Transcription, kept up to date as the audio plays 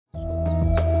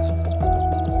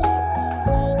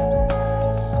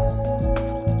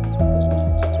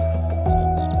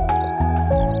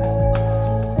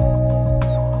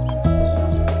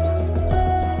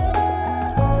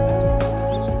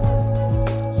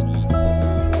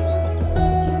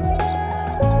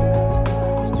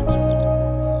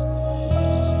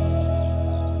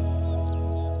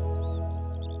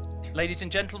Ladies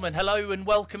and gentlemen, hello and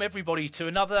welcome everybody to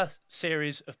another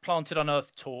series of Planted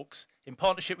Unearthed talks in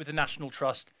partnership with the National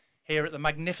Trust here at the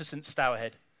magnificent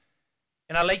Stourhead.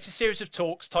 In our latest series of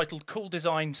talks titled Cool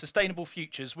Design, Sustainable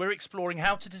Futures, we're exploring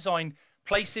how to design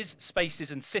places, spaces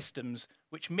and systems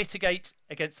which mitigate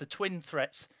against the twin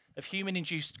threats of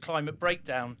human-induced climate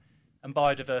breakdown and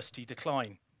biodiversity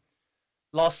decline.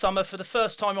 Last summer, for the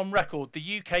first time on record,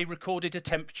 the UK recorded a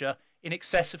temperature in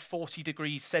excess of 40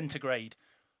 degrees centigrade,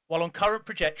 while on current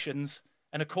projections,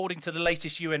 and according to the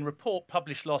latest UN report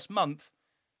published last month,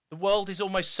 the world is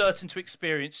almost certain to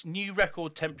experience new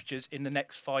record temperatures in the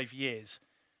next 5 years,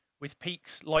 with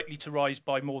peaks likely to rise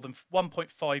by more than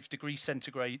 1.5 degrees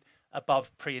centigrade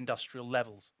above pre-industrial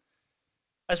levels.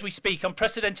 As we speak,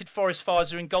 unprecedented forest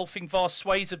fires are engulfing vast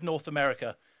swathes of North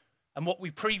America, and what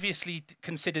we previously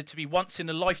considered to be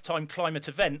once-in-a-lifetime climate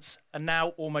events are now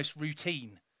almost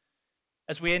routine.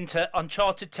 As we enter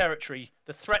uncharted territory,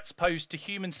 the threats posed to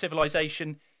human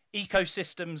civilization,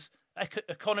 ecosystems,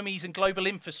 economies and global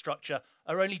infrastructure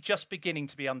are only just beginning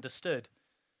to be understood.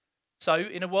 So,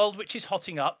 in a world which is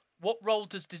hotting up, what role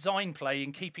does design play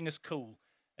in keeping us cool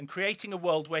and creating a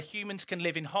world where humans can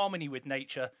live in harmony with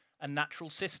nature and natural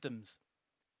systems?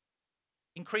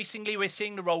 Increasingly, we're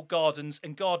seeing the role gardens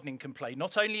and gardening can play,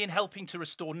 not only in helping to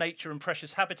restore nature and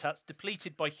precious habitats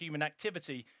depleted by human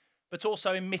activity, but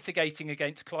also in mitigating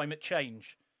against climate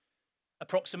change.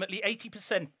 Approximately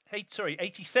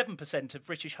 87% of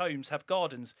British homes have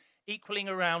gardens, equaling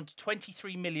around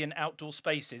 23 million outdoor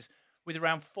spaces, with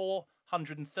around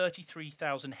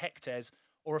 433,000 hectares,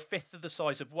 or a fifth of the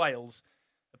size of Wales,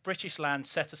 of British land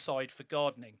set aside for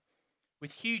gardening.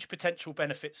 With huge potential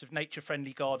benefits of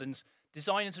nature-friendly gardens,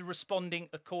 designers are responding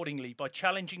accordingly by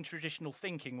challenging traditional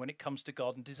thinking when it comes to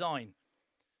garden design.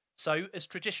 So, as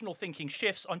traditional thinking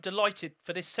shifts, I'm delighted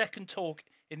for this second talk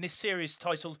in this series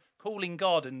titled Cooling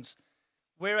Gardens,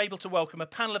 we're able to welcome a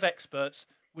panel of experts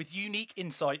with unique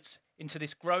insights into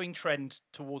this growing trend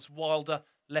towards wilder,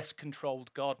 less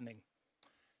controlled gardening.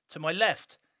 To my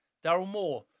left, Darryl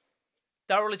Moore.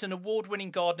 Darryl is an award-winning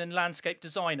garden and landscape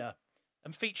designer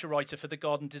and feature writer for the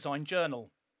Garden Design Journal.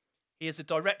 He is a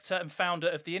director and founder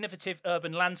of the innovative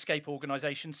urban landscape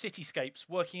organisation Cityscapes,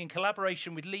 working in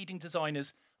collaboration with leading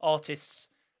designers, artists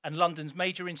and London's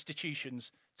major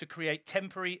institutions to create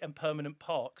temporary and permanent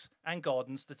parks and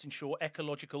gardens that ensure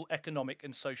ecological, economic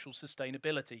and social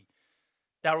sustainability.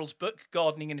 Darryl's book,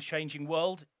 Gardening in a Changing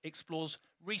World, explores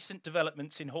recent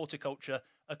developments in horticulture,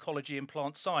 ecology and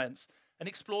plant science, and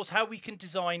explores how we can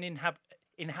design,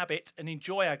 inhabit and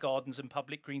enjoy our gardens and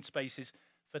public green spaces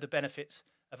for the benefits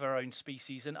of our own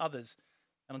species and others.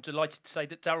 And I'm delighted to say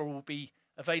that Darryl will be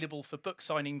available for book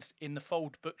signings in the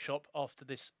Fold bookshop after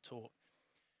this talk.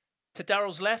 To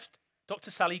Darryl's left,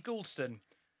 Dr. Sally Gouldstone.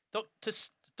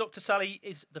 Dr. Sally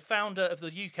is the founder of the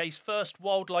UK's first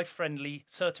wildlife-friendly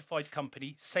certified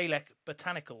company, Seilich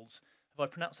Botanicals. Have I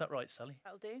pronounced that right, Sally?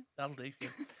 That'll do. That'll do, yeah.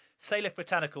 Seilich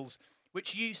Botanicals,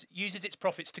 which uses its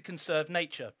profits to conserve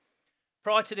nature.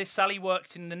 Prior to this, Sally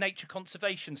worked in the nature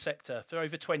conservation sector for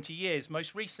over 20 years,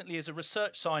 most recently as a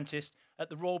research scientist at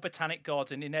the Royal Botanic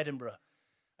Garden in Edinburgh.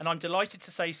 And I'm delighted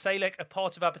to say Seilich are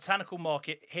part of our botanical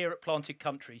market here at Planted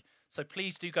Country, so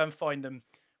please do go and find them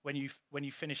when you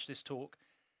finish this talk.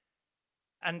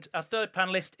 And our third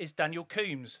panellist is Daniel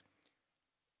Coombs,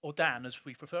 or Dan as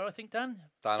we prefer, I think, Dan?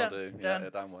 Dan will do, yeah,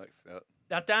 Dan works. Yeah.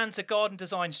 Now, Dan's a garden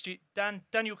design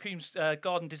Daniel Coombs'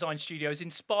 garden design studio is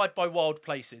inspired by wild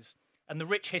places and the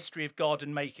rich history of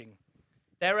garden making.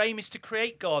 Their aim is to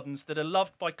create gardens that are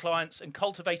loved by clients and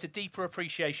cultivate a deeper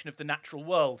appreciation of the natural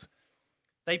world.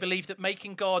 They believe that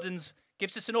making gardens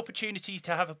gives us an opportunity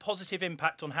to have a positive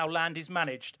impact on how land is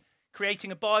managed,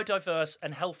 creating a biodiverse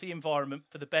and healthy environment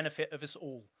for the benefit of us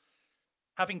all.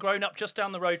 Having grown up just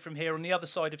down the road from here on the other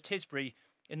side of Tisbury,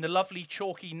 in the lovely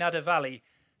chalky Nadder Valley,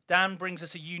 Dan brings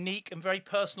us a unique and very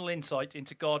personal insight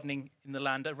into gardening in the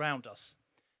land around us.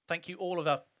 Thank you all of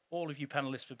you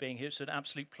panellists for being here. It's an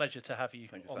absolute pleasure to have you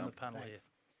on the panel here.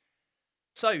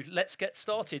 So let's get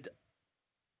started.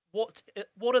 What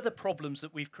are the problems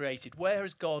that we've created? Where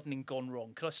has gardening gone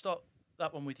wrong? Could I start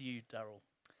that one with you, Darryl?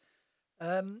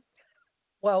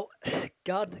 Well,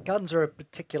 gardens are a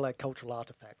particular cultural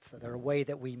artifact. So they're a way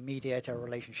that we mediate our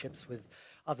relationships with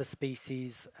other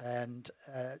species, and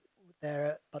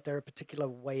they're a particular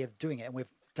way of doing it. And we've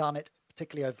done it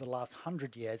particularly over the last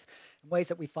 100 years in ways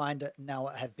that we find now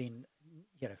have been,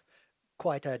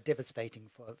 quite devastating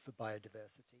for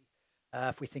biodiversity.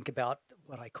 If we think about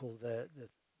what I call the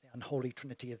unholy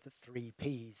trinity of the 3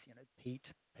 Ps,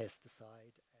 peat,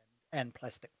 pesticide, and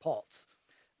plastic pots.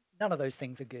 none of those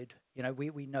things are good. You know,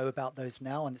 we know about those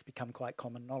now, and it's become quite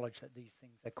common knowledge that these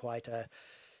things are quite,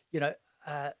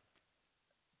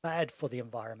 bad for the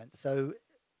environment. So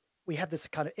we have this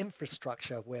kind of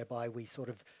infrastructure whereby we sort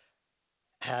of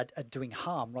are doing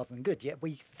harm rather than good. Yet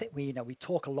we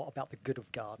talk a lot about the good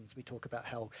of gardens. We talk about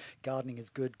how gardening is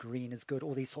good, green is good,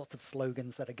 all these sorts of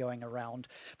slogans that are going around.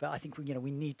 But I think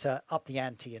we need to up the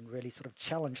ante and really sort of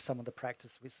challenge some of the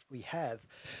practices we have.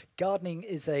 Gardening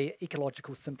is a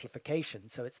ecological simplification,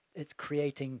 so it's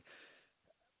creating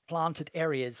planted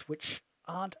areas which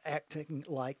aren't acting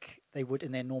like they would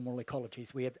in their normal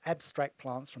ecologies. We have abstract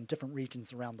plants from different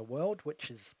regions around the world, which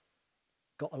is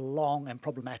got a long and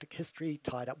problematic history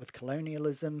tied up with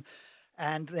colonialism,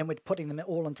 and then we're putting them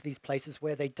all into these places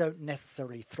where they don't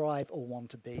necessarily thrive or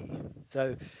want to be.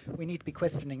 So we need to be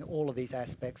questioning all of these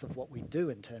aspects of what we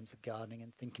do in terms of gardening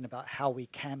and thinking about how we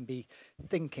can be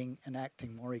thinking and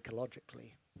acting more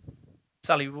ecologically.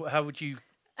 Sally, how would you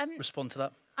respond to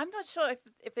that? I'm not sure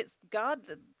if it's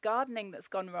gardening that's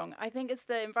gone wrong. I think it's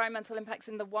the environmental impacts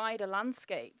in the wider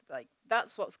landscape. Like,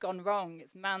 that's what's gone wrong.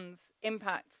 It's man's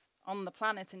impacts on the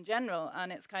planet in general,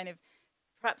 and it's kind of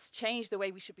perhaps changed the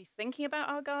way we should be thinking about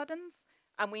our gardens.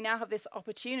 And we now have this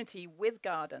opportunity with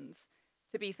gardens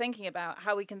to be thinking about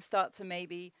how we can start to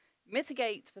maybe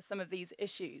mitigate for some of these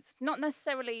issues. Not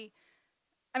necessarily,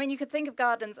 I mean, you could think of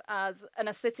gardens as an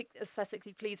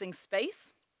aesthetically pleasing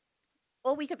space,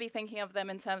 or we could be thinking of them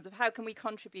in terms of how can we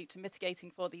contribute to mitigating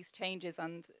for these changes,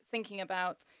 and thinking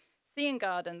about seeing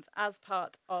gardens as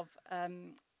part of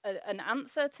an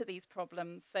answer to these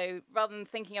problems. So rather than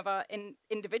thinking of our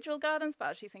individual gardens, but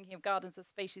actually thinking of gardens as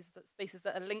spaces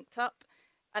that are linked up.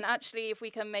 And actually, if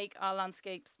we can make our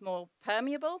landscapes more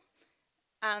permeable,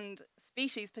 and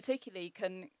species particularly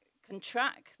can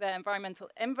track their environmental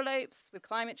envelopes with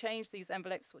climate change, these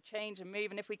envelopes will change and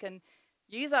move. And if we can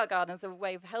use our gardens as a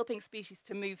way of helping species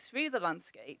to move through the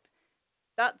landscape,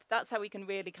 that's how we can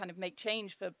really kind of make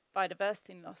change for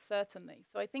biodiversity loss, certainly.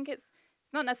 So I think it's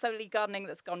not necessarily gardening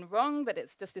that's gone wrong, but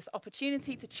it's just this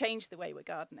opportunity to change the way we're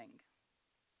gardening.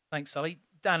 Thanks, Sally.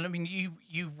 Dan, I mean,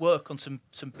 you work on some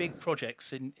big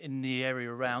projects in the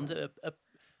area around.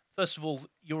 First of all,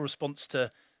 your response to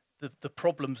the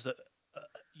problems that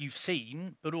you've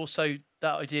seen, but also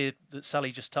that idea that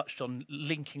Sally just touched on,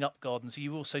 linking up gardens. Are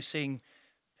you also seeing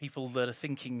people that are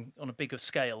thinking on a bigger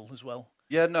scale as well?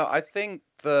 Yeah, no, I think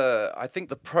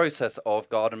the process of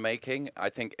garden making, I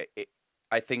think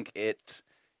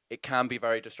it can be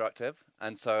very destructive,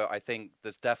 and so I think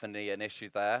there's definitely an issue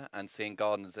there. And seeing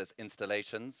gardens as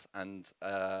installations, and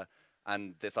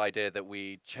this idea that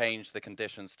we change the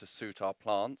conditions to suit our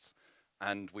plants,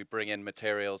 and we bring in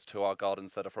materials to our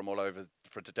gardens that are from all over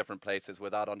to different places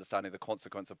without understanding the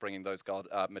consequence of bringing those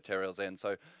materials in.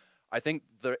 So I think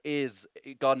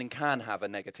gardening can have a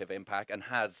negative impact, and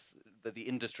the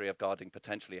industry of gardening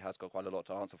potentially has got quite a lot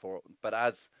to answer for. But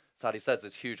as Sally says,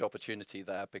 there's huge opportunity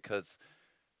there because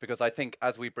I think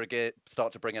as we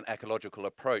start to bring an ecological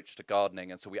approach to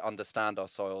gardening, and so we understand our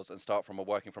soils and start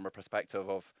working from a perspective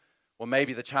of, well,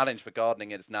 maybe the challenge for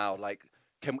gardening is now, like,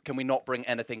 can we not bring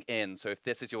anything in? So if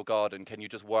this is your garden, can you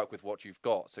just work with what you've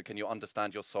got? So can you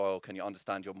understand your soil? Can you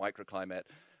understand your microclimate?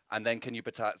 And then can you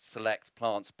select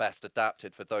plants best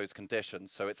adapted for those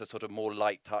conditions? So it's a sort of more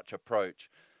light touch approach.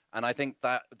 And I think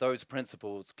that those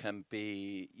principles can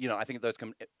be,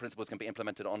 principles can be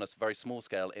implemented on a very small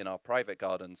scale in our private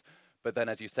gardens. But then,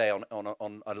 as you say, on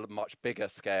a much bigger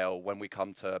scale, when we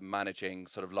come to managing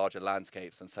sort of larger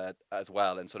landscapes as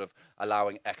well, and sort of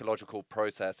allowing ecological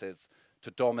processes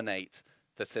to dominate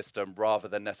the system rather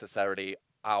than necessarily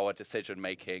our decision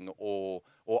making or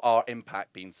our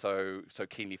impact being so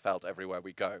keenly felt everywhere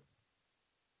we go.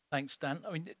 Thanks, Dan.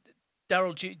 I mean,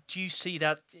 Darryl, do you see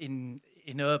that in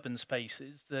urban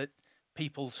spaces, that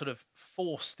people sort of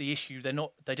force the issue?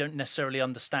 They don't necessarily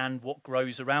understand what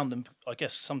grows around them, I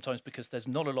guess sometimes because there's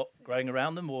not a lot growing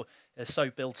around them, or they're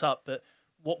so built up, but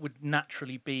what would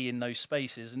naturally be in those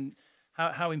spaces, and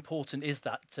how important is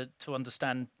that to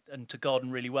understand and to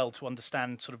garden really well, to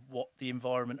understand sort of what the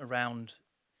environment around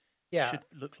should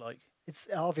look like? It's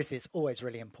always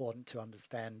really important to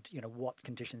understand, what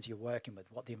conditions you're working with,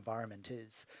 what the environment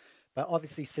is. But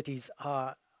obviously cities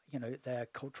are, they're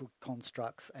cultural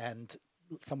constructs, and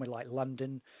somewhere like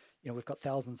London, we've got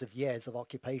thousands of years of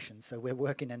occupation. So we're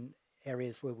working in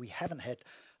areas where we haven't had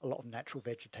a lot of natural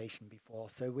vegetation before.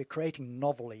 So we're creating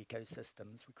novel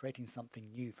ecosystems. We're creating something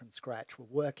new from scratch. We're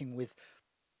working with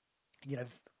you know,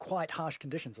 quite harsh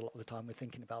conditions a lot of the time. We're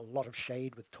thinking about a lot of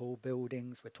shade with tall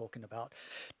buildings. We're talking about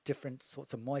different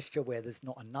sorts of moisture where there's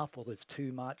not enough or there's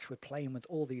too much. We're playing with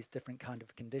all these different kind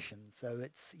of conditions. So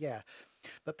it's, yeah,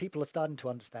 but people are starting to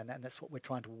understand that, and that's what we're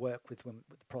trying to work with the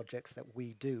projects that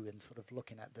we do, and sort of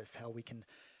looking at this, how we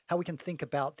can think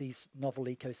about these novel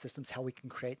ecosystems, how we can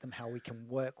create them, how we can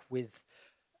work with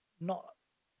not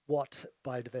what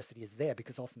biodiversity is there,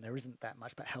 because often there isn't that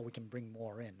much, but how we can bring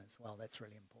more in as well. That's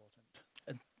really important.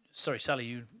 And sorry, Sally,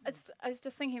 you. I was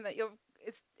just thinking that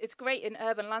it's great in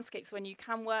urban landscapes when you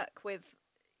can work with,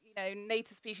 you know,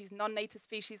 native species, non-native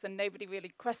species, and nobody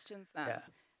really questions that.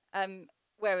 Yeah.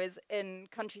 Whereas in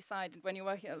countryside, when you're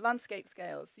working at landscape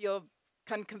scales, you're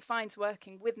kind of confined to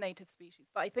working with native species.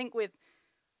 But I think with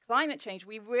climate change,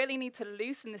 we really need to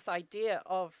loosen this idea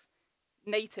of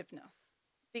nativeness,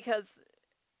 because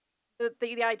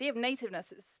the idea of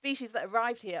nativeness is species that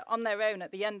arrived here on their own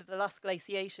at the end of the last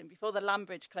glaciation, before the land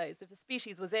bridge closed. If a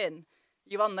species was in,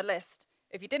 you're on the list.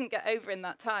 If you didn't get over in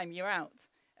that time, you're out.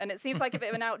 And it seems like a bit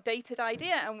of an outdated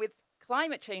idea. And with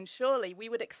climate change, surely we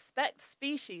would expect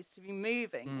species to be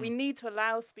moving. We need to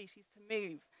allow species to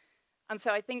move. And so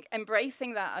I think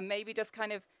embracing that, and maybe just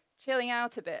kind of chilling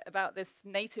out a bit about this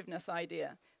nativeness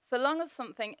idea. So long as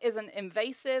something isn't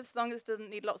invasive, so long as it doesn't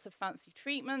need lots of fancy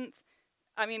treatment,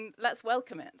 I mean, let's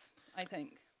welcome it, I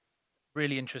think.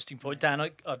 Really interesting point.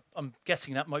 Dan, I'm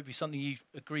guessing that might be something you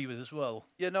agree with as well.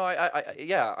 Yeah, no,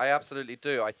 I absolutely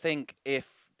do. I think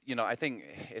I think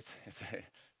it's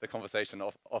the conversation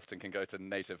often can go to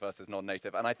native versus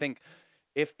non-native. And I think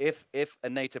if a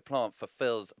native plant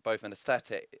fulfills both an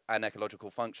aesthetic and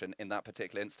ecological function in that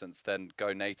particular instance, then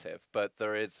go native. But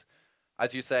there is,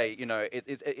 as you say, you know,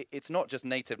 it's not just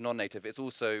native, non-native. It's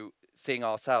also seeing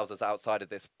ourselves as outside of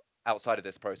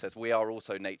this process. We are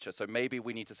also nature, so maybe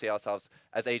we need to see ourselves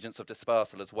as agents of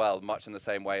dispersal as well, much in the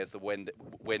same way as the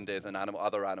wind is and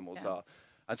other animals are.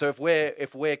 And so if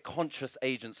we're conscious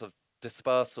agents of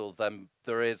dispersal, then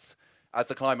there is, as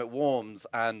the climate warms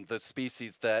and the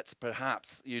species that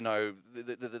perhaps, you know,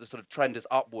 the sort of trend is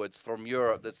upwards from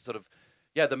Europe, there's sort of,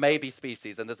 yeah, there may be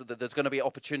species, and there's going to be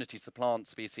opportunities to plant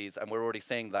species, and we're already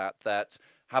seeing that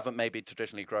haven't maybe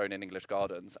traditionally grown in English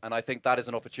gardens. And I think that is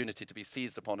an opportunity to be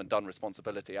seized upon and done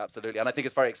responsibility, absolutely. And I think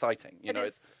it's very exciting. You know,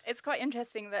 it's quite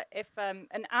interesting that if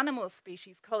an animal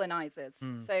species colonizes,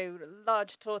 so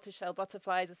large tortoiseshell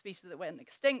butterflies, a species that went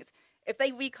extinct, if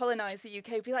they recolonize the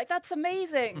UK, we'd be like, that's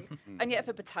amazing. And yet if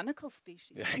a botanical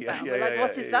species, we're like,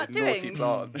 what is that doing? Naughty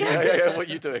plant. Yeah, what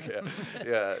are you doing here?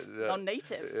 Yeah.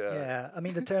 Non-native. Yeah, I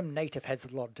mean, the term native has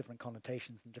a lot of different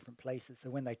connotations in different places. So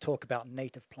when they talk about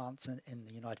native plants in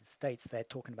the United States, they're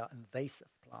talking about invasive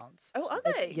plants. Oh, are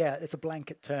they? Yeah, it's a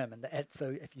blanket term. And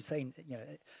so if you say, you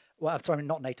know, well, I'm sorry,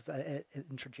 not native,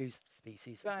 introduced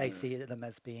species, they see them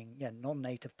as being,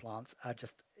 non-native plants are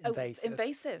just invasive. Oh,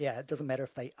 invasive. Yeah, it doesn't matter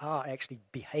if they are actually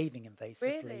behaving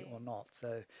invasively or not.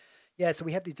 So, yeah, so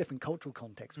we have these different cultural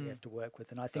contexts we have to work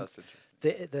with. And I think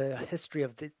the history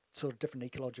of the sort of different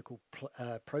ecological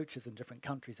approaches in different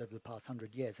countries over the past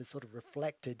 100 years has sort of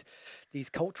reflected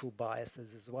these cultural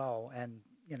biases as well. And,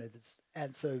 you know,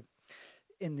 and so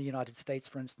in the United States,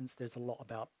 for instance, there's a lot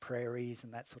about prairies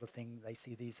and that sort of thing. They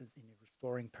see these as, you know,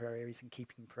 restoring prairies and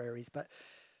keeping prairies. But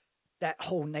that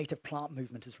whole native plant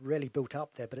movement is really built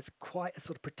up there, but it's quite a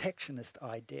sort of protectionist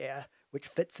idea, which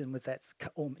fits in with that,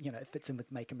 you know, it fits in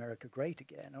with Make America Great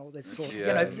Again. All this sort of,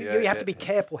 you have to be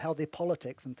careful how the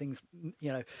politics and things,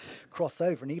 you know, cross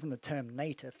over. And even the term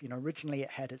native, you know, originally it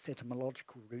had its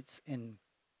etymological roots in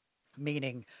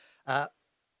meaning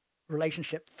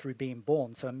relationship through being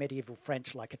born. So in medieval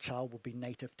French, like a child will be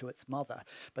native to its mother.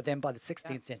 But then by the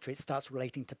 16th century, it starts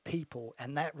relating to people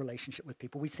and that relationship with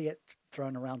people. We see it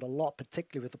thrown around a lot,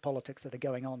 particularly with the politics that are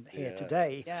going on here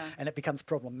today. Yeah. And it becomes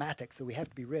problematic. So we have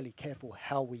to be really careful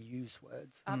how we use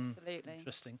words. Absolutely.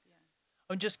 Interesting. Yeah.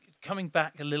 I'm just coming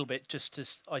back a little bit, just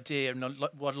this idea, and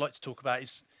what I'd like to talk about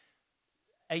is,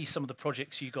 some of the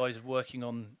projects you guys are working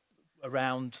on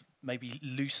around maybe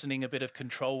loosening a bit of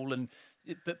control, and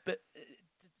but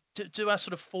do our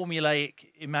sort of formulaic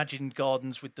imagined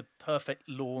gardens with the perfect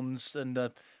lawns, and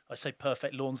I say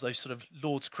perfect lawns, those sort of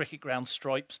Lord's cricket ground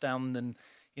stripes down, and,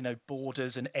 you know,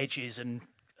 borders and edges and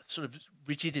sort of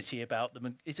rigidity about them.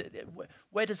 And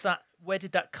where did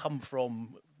that come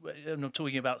from? And I'm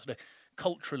talking about sort of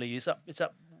culturally. Is that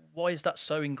why is that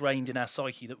so ingrained in our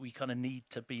psyche that we kind of need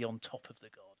to be on top of the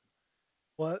garden?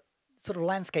 Well, sort of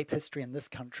landscape history in this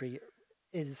country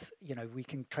is, you know, we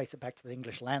can trace it back to the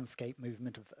English landscape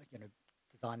movement of, you know,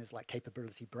 designers like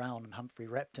Capability Brown and Humphrey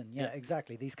Repton. Yeah,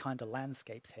 exactly. These kind of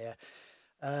landscapes here.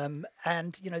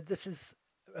 And, you know, this is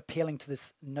appealing to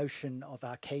this notion of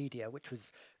Arcadia, which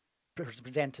was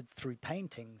presented through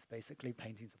paintings, basically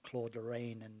paintings of Claude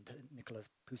Lorraine and Nicolas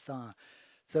Poussin.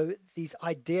 So these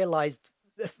idealized,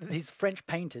 these French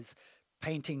painters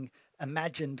painting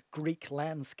imagined Greek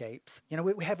landscapes. You know,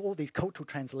 we have all these cultural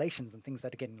translations and things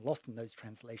that are getting lost in those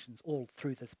translations all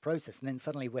through this process. And then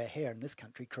suddenly we're here in this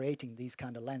country creating these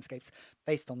kind of landscapes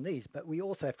based on these. But we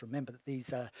also have to remember that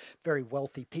these are very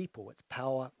wealthy people. It's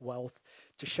power, wealth.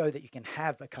 To show that you can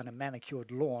have a kind of manicured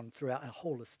lawn throughout a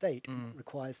whole estate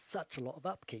requires such a lot of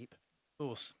upkeep. Of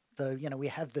course. So, you know, we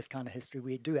have this kind of history.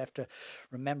 We do have to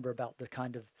remember about the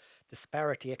kind of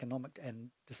disparity, economic and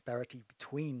disparity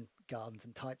between gardens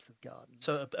and types of gardens.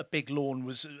 So a big lawn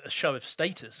was a show of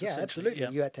status. Yeah, absolutely. Yeah.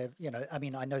 You had to have, you know, I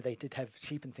mean, I know they did have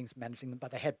sheep and things managing them,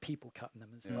 but they had people cutting them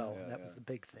as well. Yeah, that was the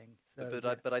big thing. So,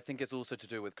 but I think it's also to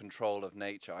do with control of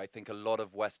nature. I think a lot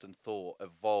of Western thought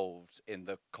evolved in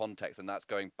the context, and that's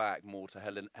going back more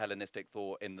to Hellenistic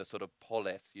thought in the sort of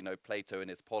polis, you know, Plato in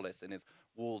his polis, in his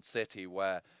walled city,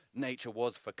 where nature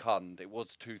was fecund, it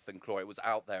was tooth and claw, it was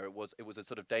out there, it was a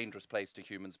sort of dangerous place to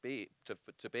humans be,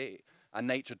 and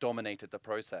nature dominated the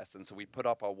process. And so we put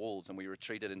up our walls and we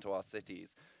retreated into our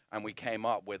cities, and we came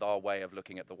up with our way of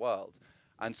looking at the world.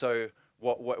 And so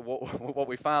what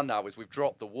we found now is we've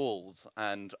dropped the walls,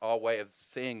 and our way of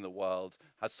seeing the world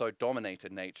has so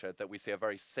dominated nature that we see a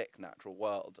very sick natural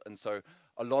world. And so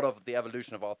a lot of the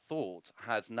evolution of our thought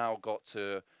has now got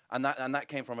to, and that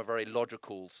came from a very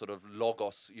logical sort of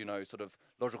logos, you know, sort of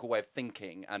logical way of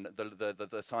thinking and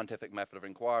the scientific method of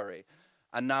inquiry.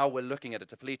 And now we're looking at a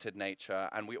depleted nature,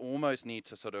 and we almost need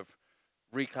to sort of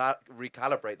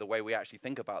recalibrate the way we actually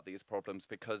think about these problems,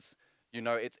 because, you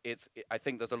know, I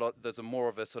think there's a more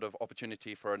of a sort of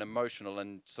opportunity for an emotional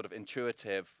and sort of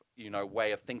intuitive, you know,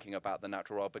 way of thinking about the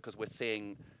natural world, because we're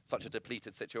seeing such a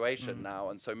depleted situation now.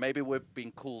 And so maybe we're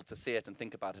being called to see it and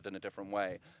think about it in a different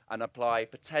way, and apply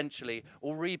potentially,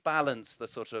 or rebalance the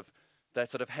sort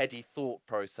of heady thought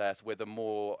process with a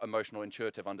more emotional,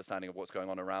 intuitive understanding of what's going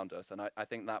on around us. And I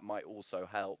think that might also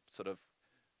help sort of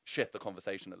shift the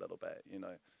conversation a little bit, you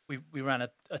know. We ran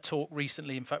a talk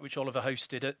recently, in fact, which Oliver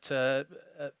hosted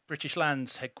at British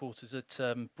Land's headquarters at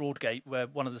Broadgate, where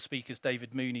one of the speakers,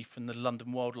 David Mooney from the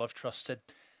London Wildlife Trust, said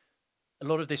a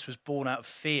lot of this was born out of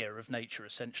fear of nature,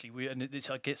 essentially.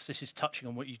 I guess this is touching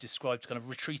on what you described, kind of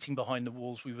retreating behind the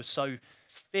walls. We were so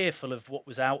fearful of what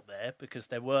was out there, because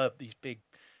there were these big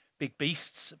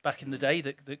beasts back in the day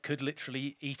that could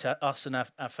literally eat us and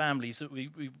our families, that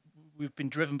we've been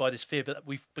driven by this fear, but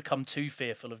we've become too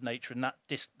fearful of nature, and that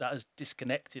has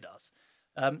disconnected us.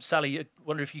 Sally, I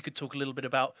wonder if you could talk a little bit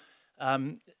about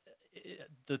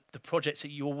the projects that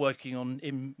you're working on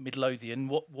in Midlothian,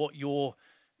 what your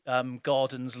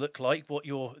gardens look like, what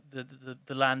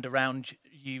the land around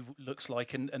you looks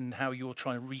like, and how you're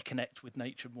trying to reconnect with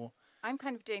nature more. I'm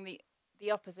kind of doing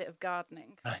the opposite of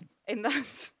gardening, in that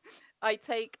I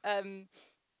take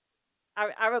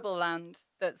arable land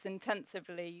that's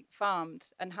intensively farmed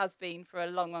and has been for a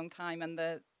long, long time, and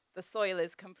the soil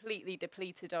is completely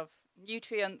depleted of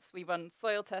nutrients. We run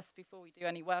soil tests before we do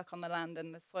any work on the land,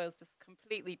 and the soil's just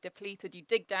completely depleted. You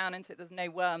dig down into it, there's no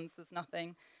worms, there's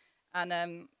nothing.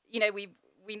 And you know,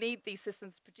 we need these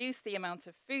systems to produce the amount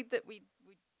of food that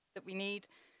we need.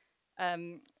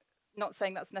 Not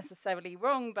saying that's necessarily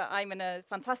wrong, but I'm in a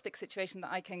fantastic situation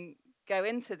that I can go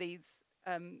into these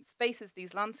spaces,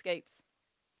 these landscapes,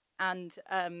 and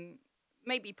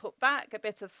maybe put back a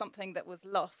bit of something that was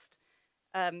lost.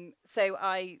 So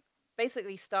I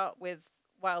basically start with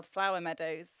wildflower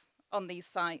meadows on these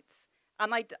sites,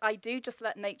 and I do just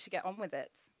let nature get on with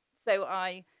it. So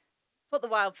I put the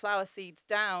wildflower seeds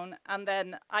down, and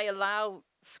then I allow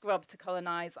scrub to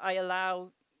colonize, I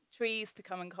allow trees to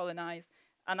come and colonize,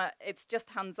 and it's just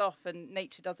hands off, and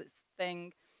nature does its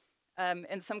thing.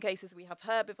 In some cases, we have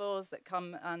herbivores that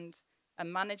come and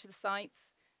manage the sites.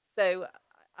 So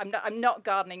I'm not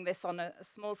gardening this on a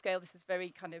small scale. This is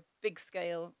very kind of big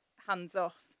scale, hands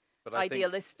off,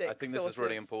 idealistic. I think this is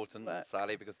really important,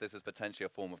 Sally, because this is potentially a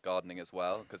form of gardening as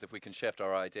well. Because if we can shift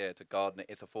our idea to gardening,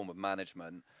 it's a form of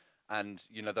management. And,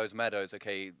 you know, those meadows,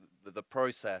 okay, the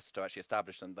process to actually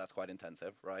establish them, that's quite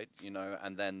intensive, right? You know,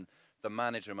 and then the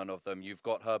management of them, you've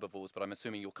got herbivores, but I'm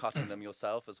assuming you're cutting them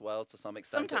yourself as well to some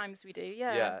extent. Sometimes we do,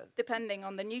 yeah, depending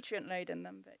on the nutrient load in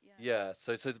them, but yeah.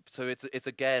 So it's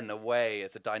again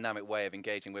it's a dynamic way of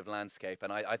engaging with landscape,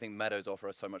 and I think meadows offer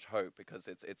us so much hope, because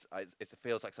it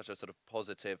feels like such a sort of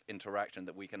positive interaction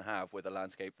that we can have with a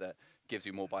landscape that gives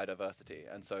you more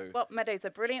biodiversity. And so what meadows are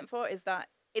brilliant for is that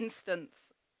instant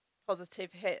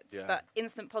positive hits, that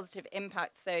instant positive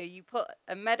impact. So you put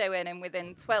a meadow in, and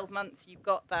within 12 months you've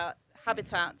got that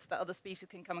habitats that other species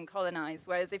can come and colonize.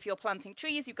 Whereas if you're planting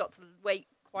trees, you've got to wait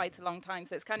quite a long time.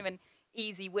 So it's kind of an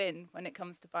easy win when it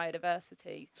comes to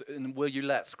biodiversity. So, and will you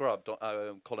let scrub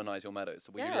colonize your meadows?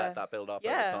 So will you let that build up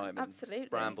over time? Absolutely.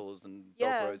 Brambles and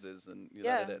dog roses, and you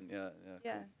let it in.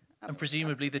 Yeah. And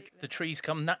presumably the trees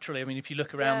come naturally. I mean, if you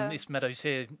look around these meadows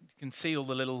here, you can see all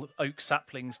the little oak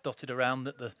saplings dotted around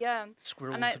that the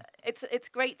squirrels. And it's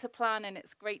great to plan, and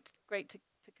it's great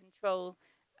to control.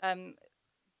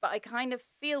 But I kind of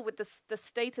feel with the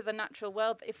state of the natural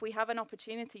world, that if we have an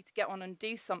opportunity to get on and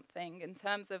do something in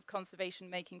terms of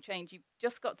conservation, making change, you've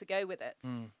just got to go with it.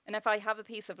 And if I have a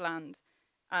piece of land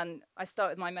and I start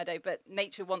with my meadow, but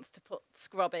nature wants to put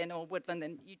scrub in or woodland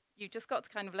in, you just got to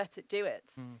kind of let it do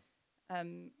it. I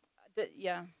mean,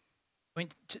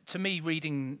 to me,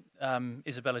 reading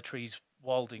Isabella Tree's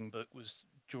Wilding book was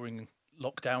during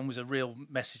lockdown was a real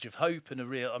message of hope and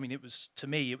it was, to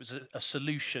me, it was a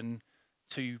solution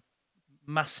to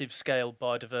massive scale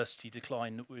biodiversity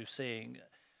decline that we were seeing.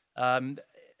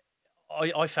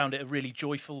 I found it a really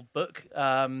joyful book.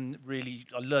 Really,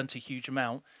 I learnt a huge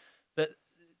amount. But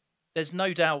there's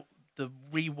no doubt the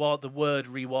word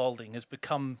rewilding has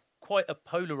become quite a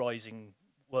polarizing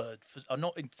word. I'm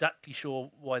not exactly sure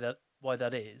why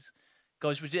that is.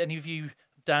 Guys, would any of you,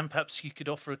 Dan, perhaps you could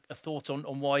offer a thought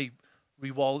on why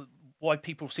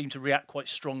people seem to react quite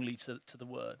strongly to the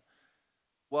word?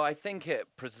 Well, I think it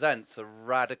presents a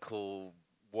radical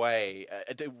way,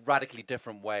 a radically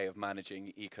different way of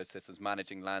managing ecosystems,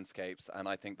 managing landscapes, and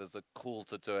I think there's a call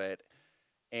to do it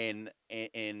and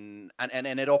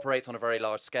it operates on a very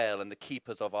large scale. And the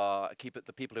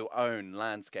the people who own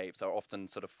landscapes are often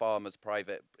sort of farmers,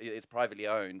 it's privately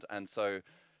owned, and so.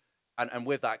 And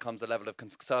with that comes a level of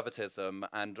conservatism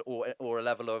or a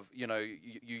level of,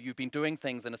 you've been doing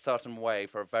things in a certain way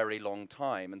for a very long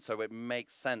time. And so it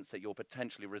makes sense that you're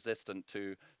potentially resistant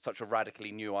to such a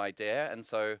radically new idea. And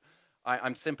so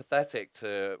I'm sympathetic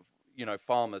to,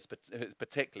 farmers,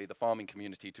 particularly the farming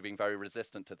community, to being very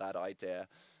resistant to that idea.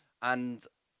 And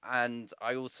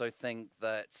I also think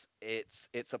that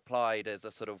it's applied as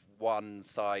a sort of one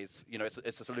size,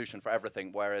 it's a solution for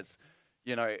everything, whereas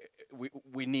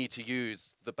we need to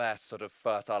use the best sort of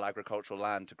fertile agricultural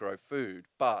land to grow food.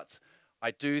 But I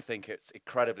do think it's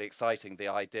incredibly exciting, the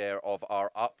idea of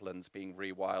our uplands being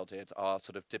rewilded, our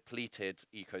sort of depleted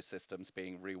ecosystems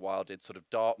being rewilded, sort of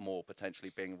Dartmoor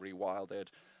potentially being rewilded,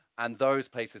 and those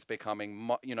places becoming,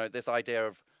 this idea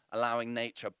of allowing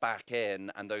nature back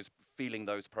in and feeling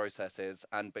those processes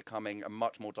and becoming a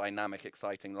much more dynamic,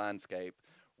 exciting landscape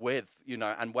with,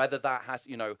 and whether that has,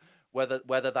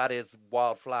 whether that is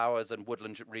wildflowers and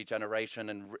woodland regeneration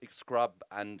and scrub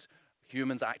and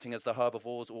humans acting as the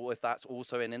herbivores, or if that's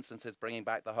also in instances bringing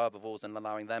back the herbivores and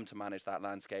allowing them to manage that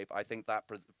landscape, I think that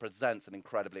presents an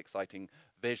incredibly exciting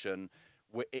vision,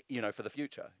 for the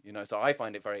future. So I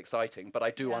find it very exciting, but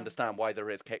I do understand why there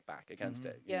is kickback against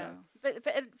it. But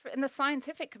in the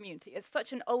scientific community, it's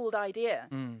such an old idea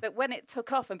that when it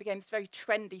took off and became this very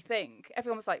trendy thing,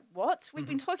 everyone was like, what? We've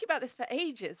been talking about this for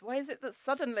ages. Why is it that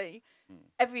suddenly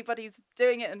everybody's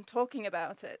doing it and talking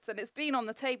about it? And it's been on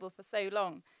the table for so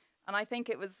long. And I think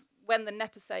it was when the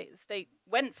NEPA state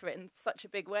went for it in such a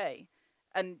big way,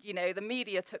 and, the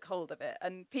media took hold of it,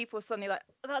 and people were suddenly like,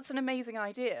 oh, that's an amazing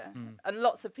idea. And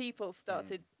lots of people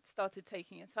started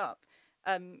taking it up.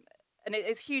 And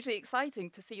it's hugely exciting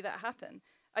to see that happen.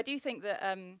 I do think that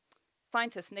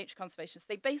scientists, nature conservationists,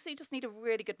 they basically just need a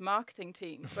really good marketing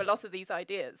team for a lot of these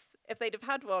ideas. If they'd have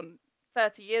had one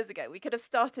 30 years ago, we could have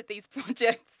started these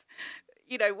projects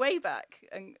way back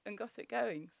and got it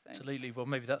going. So. Absolutely. Well,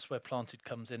 maybe that's where Planted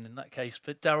comes in that case.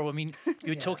 But Darryl, I mean, you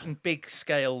were talking big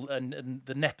scale, and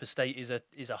the NEPA state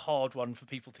is a hard one for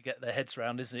people to get their heads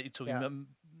around, isn't it? You're talking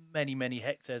many, many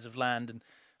hectares of land,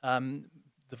 and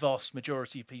the vast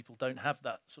majority of people don't have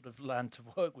that sort of land to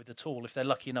work with at all, if they're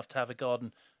lucky enough to have a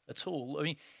garden at all. I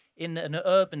mean, in an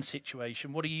urban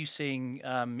situation, what are you seeing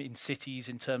in cities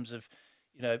in terms of,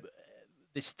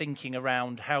 this thinking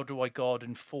around how do I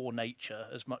garden for nature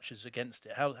as much as against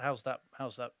it? How's that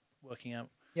working out?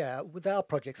 Yeah, with our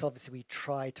projects, obviously we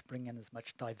try to bring in as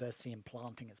much diversity in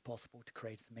planting as possible to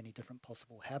create as many different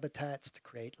possible habitats, to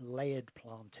create layered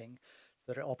planting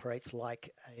so that it operates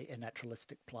like a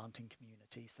naturalistic planting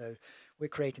community. So we're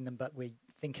creating them, but we're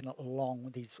thinking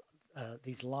along these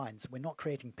lines. We're not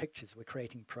creating pictures, we're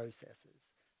creating processes.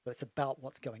 So it's about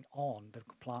what's going on, the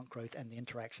plant growth and the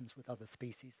interactions with other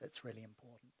species that's really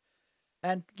important.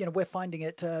 And, we're finding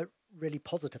it really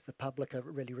positive. The public are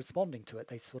really responding to it.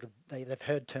 They've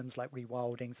heard terms like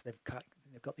rewilding, so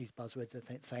they've got these buzzwords that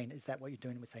they're saying, is that what you're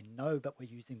doing? And we're saying, no, but we're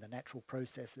using the natural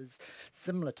processes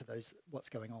similar to what's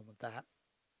going on with that.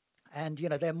 And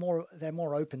they're more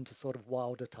open to sort of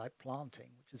wilder type planting,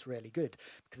 which is really good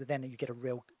because then you get a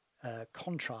real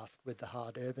contrast with the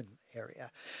hard urban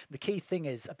area. The key thing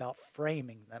is about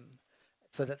framing them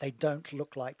so that they don't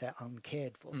look like they're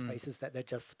uncared for spaces, that they're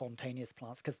just spontaneous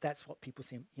plants, because that's what people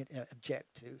seem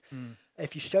object to.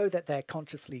 If you show that they're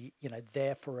consciously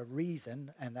there for a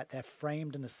reason and that they're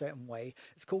framed in a certain way,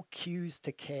 it's called cues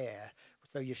to care.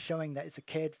 So you're showing that it's a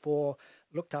cared for,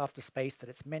 looked after space, that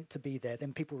it's meant to be there,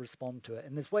 then people respond to it.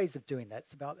 And there's ways of doing that.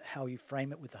 It's about how you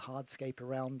frame it with the hardscape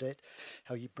around it,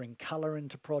 how you bring colour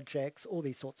into projects, all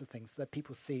these sorts of things, so that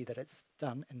people see that it's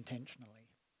done intentionally.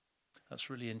 That's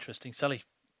really interesting. Sally?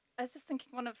 I was just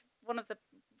thinking one of the,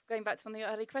 going back to one of the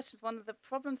early questions, one of the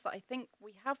problems that I think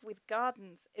we have with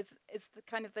gardens is the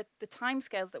kind of the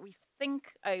timescales that we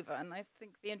think over. And I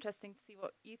think it'd be interesting to see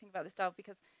what you think about this, Darryl,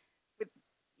 because with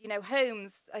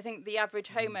homes, I think the average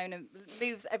homeowner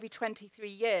moves every 23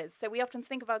 years. So we often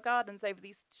think of our gardens over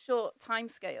these short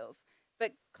timescales,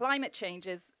 but climate change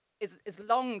is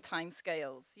long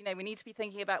timescales. We need to be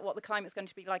thinking about what the climate's going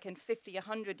to be like in 50,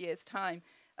 100 years' time.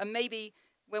 And maybe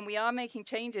when we are making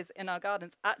changes in our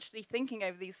gardens, actually thinking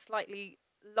over these slightly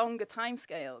longer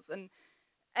timescales. And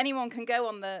anyone can go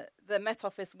on the Met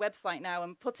Office website now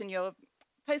and put in your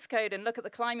postcode and look at the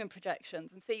climate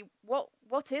projections and see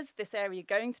what is this area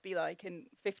going to be like in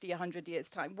 50, 100 years'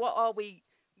 time? What are we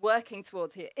working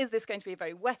towards here? Is this going to be a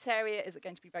very wet area? Is it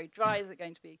going to be very dry? Is it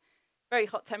going to be very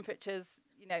hot temperatures?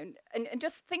 And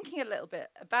just thinking a little bit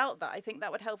about that, I think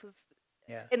that would help us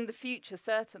in the future,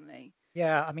 certainly.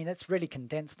 Yeah, I mean, it's really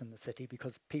condensed in the city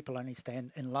because people only stay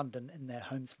in London in their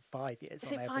homes for 5 years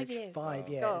Is on it average. 5 years? 5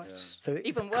 years. Gosh. So it's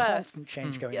Even a worse. constant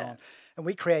change going on. And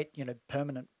we create,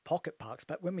 permanent pocket parks.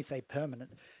 But when we say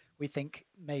permanent, we think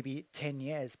maybe 10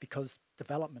 years because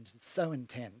development is so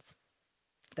intense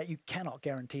that you cannot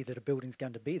guarantee that a building's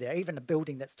going to be there. Even a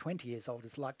building that's 20 years old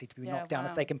is likely to be knocked down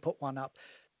if they can put one up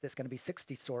that's going to be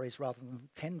 60 stories rather than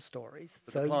 10 stories.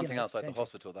 But so the planting outside the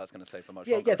hospital, that's going to stay for much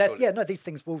longer. No, these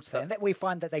things will stay. And that we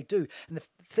find that they do. And the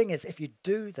thing is, if you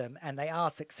do them and they are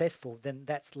successful, then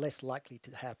that's less likely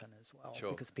to happen as well.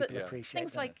 Sure. Because people appreciate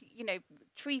things like,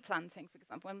 tree planting, for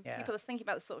example, when people are thinking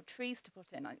about the sort of trees to put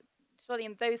in, surely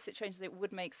in those situations it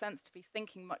would make sense to be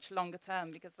thinking much longer term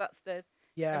because that's the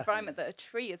environment that a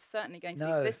tree is certainly going to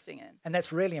be existing in. And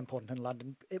that's really important in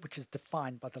London, which is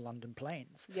defined by the London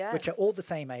plains, yes. which are all the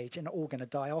same age and all going to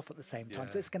die off at the same time.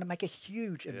 So it's going to make a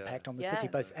huge impact on the city,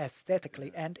 both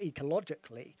aesthetically and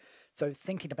ecologically. So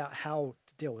thinking about how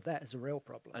to deal with that is a real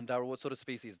problem. And Darryl, what sort of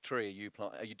species of tree are you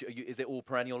plant? Is it all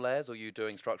perennial layers, or are you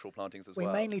doing structural plantings as well?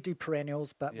 We mainly do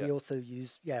perennials, but we also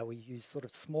use sort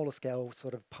of smaller scale,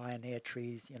 sort of pioneer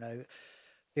trees,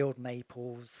 field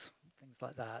maples, things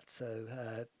like that. So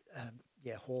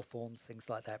hawthorns, things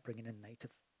like that, bringing in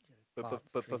native. But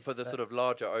for the sort of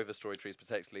larger overstory trees,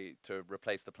 particularly to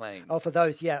replace the planes. Oh, for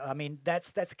those, I mean,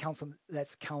 that's a council.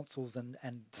 That's councils and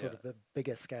sort of the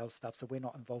bigger scale stuff. So we're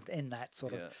not involved in that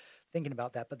sort of thinking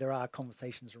about that. But there are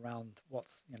conversations around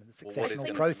what's the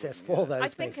successional process for those. I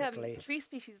think basically. Tree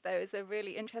species though is a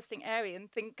really interesting area, and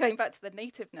going back to the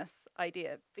nativeness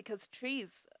idea, because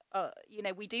trees are,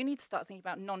 we do need to start thinking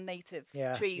about non-native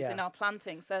trees in our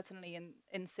planting, certainly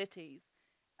in cities.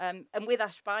 And with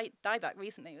ash dieback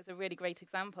recently, it was a really great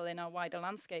example in our wider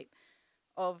landscape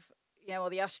of, all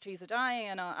the ash trees are dying,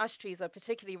 and our ash trees are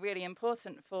particularly really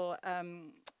important for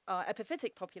our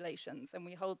epiphytic populations. And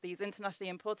we hold these internationally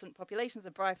important populations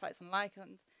of bryophytes and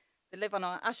lichens that live on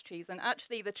our ash trees. And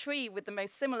actually the tree with the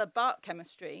most similar bark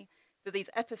chemistry that these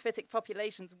epiphytic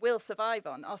populations will survive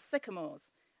on are sycamores.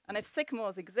 And if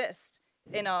sycamores exist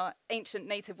in our ancient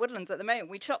native woodlands at the moment,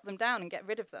 we chop them down and get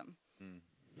rid of them.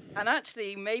 And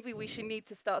actually, maybe we should need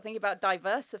to start thinking about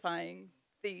diversifying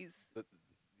these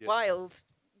wild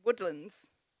woodlands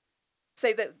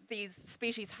so that these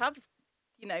species have,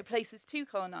 places to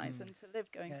colonize and to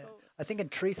live going forward. I think in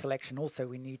tree selection also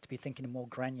we need to be thinking in more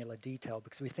granular detail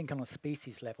because we think on a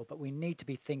species level, but we need to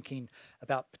be thinking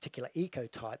about particular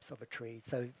ecotypes of a tree.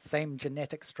 So same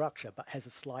genetic structure, but has a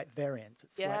slight variance.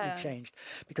 It's slightly changed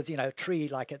because, a tree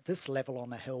like at this level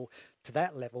on a hill to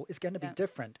that level is going to be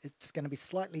different. It's going to be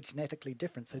slightly genetically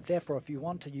different. So therefore, if you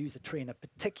want to use a tree in a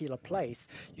particular place,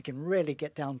 you can really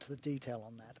get down to the detail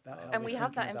on that. And we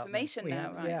have that information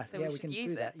now, right? Yeah, so we can use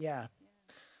do that. Yeah.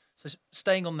 So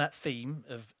staying on that theme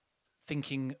of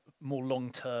thinking more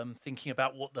long-term, thinking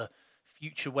about what the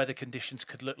future weather conditions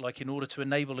could look like in order to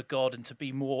enable a garden to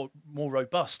be more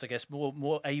robust, I guess,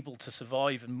 more able to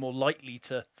survive and more likely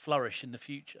to flourish in the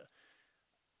future.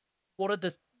 What are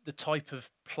the type of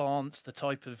plants, the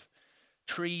type of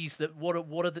trees that what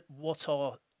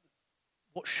are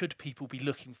what should people be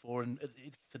looking for, and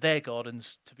for their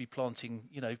gardens to be planting,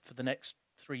 for the next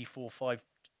 3, 4, 5,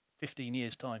 15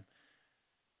 years time?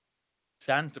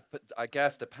 Dan? I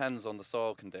guess depends on the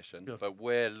soil condition, Sure. but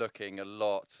we're looking a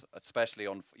lot, especially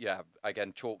on,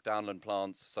 again, chalk downland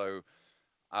plants. So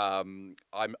I'm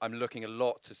looking a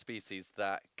lot to species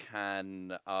that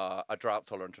are drought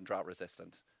tolerant and drought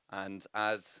resistant. And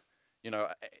as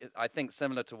I think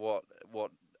similar to what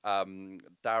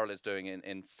Darryl is doing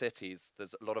in cities,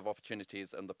 there's a lot of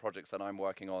opportunities, and the projects that I'm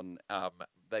working on,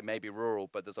 they may be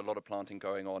rural, but there's a lot of planting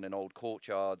going on in old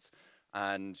courtyards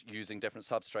and using different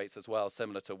substrates as well,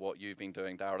 similar to what you've been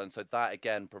doing, Darryl. And so that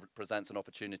again presents an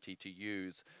opportunity to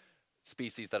use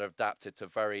species that are adapted to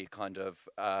very kind of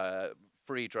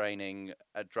free draining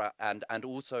and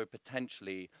also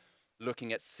potentially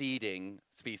looking at seeding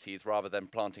species rather than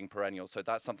planting perennials. So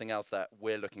that's something else that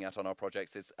we're looking at on our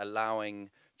projects, is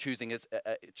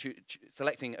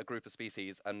selecting a group of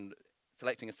species and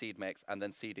selecting a seed mix and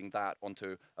then seeding that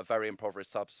onto a very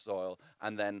impoverished subsoil,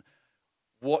 and then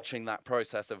watching that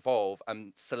process evolve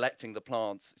and selecting the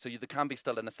plants. So there can be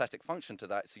still an aesthetic function to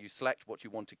that. So you select what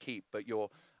you want to keep, but you're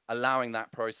allowing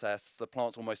that process, the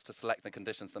plants almost to select the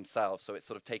conditions themselves. So it's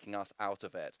sort of taking us out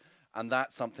of it. And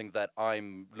that's something that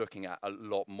I'm looking at a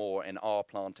lot more in our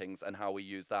plantings and how we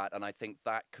use that. And I think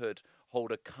that could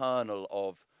hold a kernel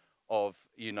of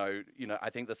I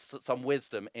think there's some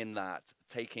wisdom in that,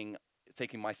 taking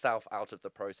myself out of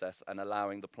the process and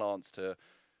allowing the plants to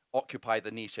occupy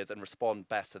the niches and respond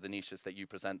best to the niches that you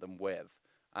present them with.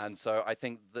 And so I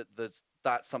think that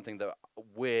that's something that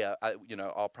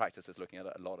our practice is looking at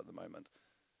a lot at the moment.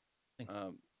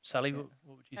 Sally, what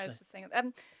would you say? I was just saying,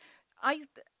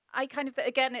 I kind of,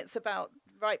 again, it's about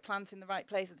right plant in the right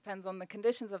place. It depends on the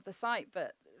conditions of the site.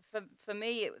 But for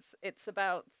me, it's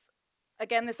about,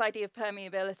 again, this idea of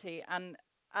permeability and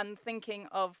thinking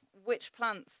of which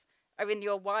plants are in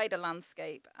your wider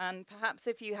landscape. And perhaps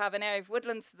if you have an area of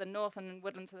woodlands to the north and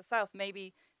woodland to the south,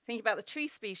 maybe think about the tree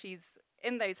species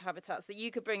in those habitats that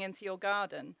you could bring into your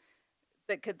garden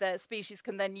that the species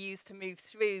can then use to move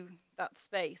through that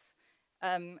space.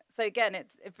 So again, it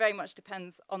very much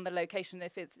depends on the location.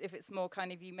 If it's more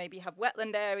kind of, you maybe have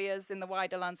wetland areas in the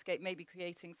wider landscape, maybe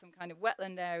creating some kind of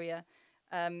wetland area.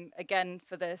 Again,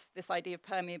 for this idea of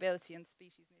permeability and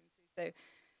species moving through. So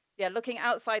yeah, looking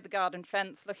outside the garden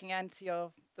fence, looking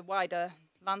into the wider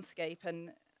landscape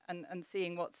and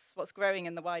seeing what's growing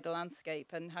in the wider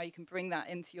landscape and how you can bring that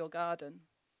into your garden.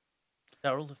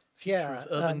 Darryl, the future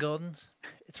of urban gardens?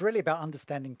 It's really about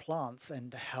understanding plants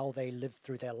and how they live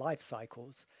through their life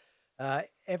cycles.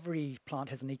 Every plant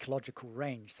has an ecological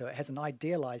range, so it has an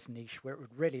idealized niche where it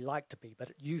would really like to be,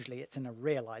 but usually it's in a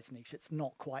realized niche. It's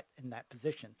not quite in that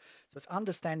position. So it's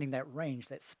understanding that range,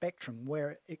 that spectrum,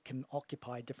 where it can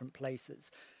occupy different places.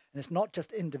 And it's not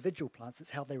just individual plants, it's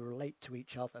how they relate to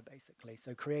each other, basically.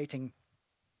 So creating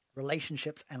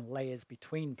relationships and layers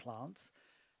between plants,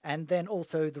 and then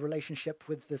also the relationship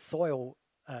with the soil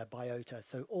biota,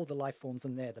 so all the life forms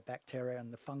in there, the bacteria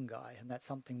and the fungi, and that's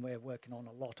something we're working on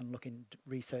a lot and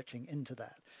researching into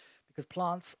that. Because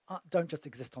plants don't just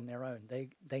exist on their own.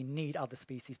 They need other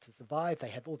species to survive. They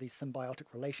have all these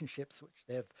symbiotic relationships which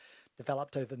they've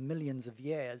developed over millions of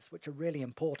years, which are really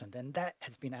important, and that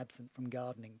has been absent from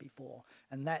gardening before.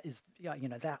 And that is,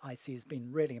 that I see has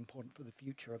been really important for the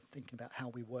future of thinking about how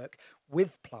we work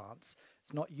with plants.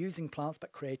 It's not using plants,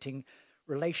 but creating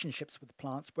relationships with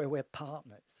plants where we're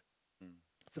partners.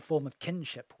 It's a form of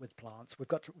kinship with plants.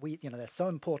 They're so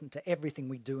important to everything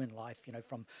we do in life,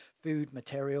 from food,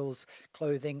 materials,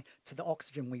 clothing, to the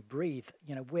oxygen we breathe.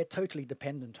 We're totally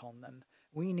dependent on them.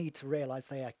 We need to realize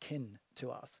they are kin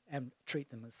to us and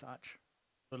treat them as such.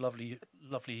 A lovely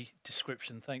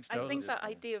description. Thanks, Darryl. I think that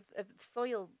idea of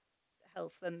soil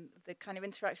health and the kind of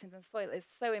interactions in soil is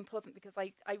so important, because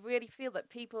I really feel that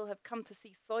people have come to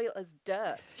see soil as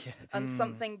dirt and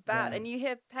something bad. And you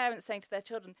hear parents saying to their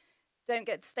children,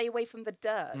 stay away from the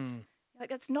dirt. Like,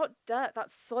 that's not dirt,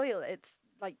 that's soil. It's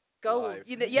like gold. And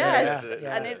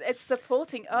it's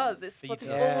supporting us. It's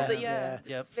supporting all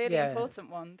the really important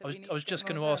one. I was just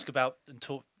going to ask about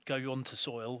go on to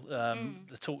soil.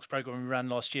 The talks program we ran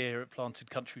last year at Planted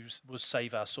Country was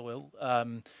Save Our Soil.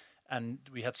 And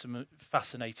we had some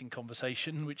fascinating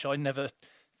conversation, which I never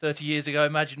 30 years ago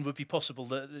imagined would be possible.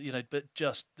 But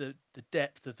just the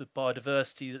depth of the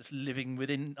biodiversity that's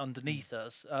living underneath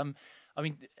us.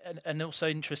 And also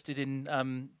interested in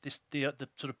the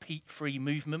sort of peat-free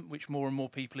movement, which more and more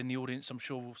people in the audience, I'm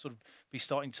sure, will sort of be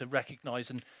starting to recognise.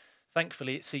 And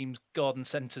thankfully, it seems garden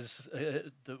centres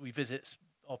that we visit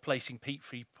are placing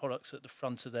peat-free products at the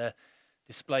front of their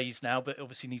displays now, but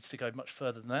obviously needs to go much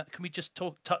further than that. Can we just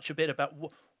touch a bit about,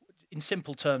 in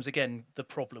simple terms, again, the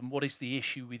problem? What is the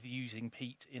issue with using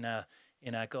peat in our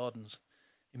gardens,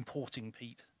 importing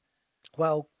peat?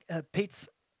 Well, peats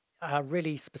are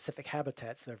really specific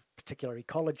habitats of particular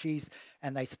ecologies,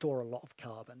 and they store a lot of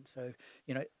carbon. So,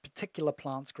 particular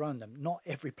plants grow in them. Not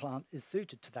every plant is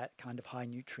suited to that kind of high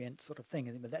nutrient sort of thing.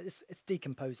 It's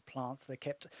decomposed plants. They're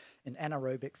kept in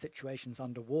anaerobic situations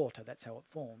underwater. That's how it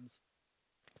forms.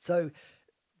 So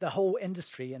the whole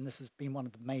industry, and this has been one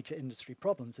of the major industry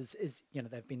problems, is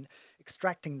they've been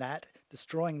extracting that,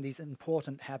 destroying these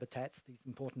important habitats, these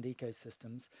important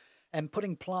ecosystems, and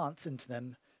putting plants into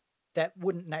them that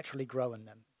wouldn't naturally grow in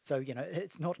them. So,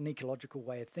 it's not an ecological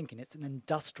way of thinking. It's an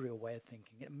industrial way of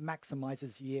thinking. It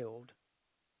maximizes yield.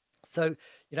 So,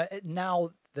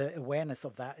 now the awareness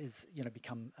of that is,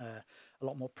 become a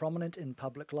lot more prominent in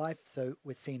public life. So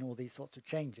we're seeing all these sorts of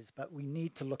changes, but we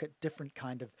need to look at different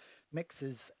kind of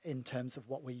mixes in terms of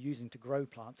what we're using to grow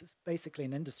plants. It's basically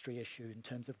an industry issue in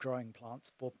terms of growing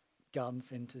plants for garden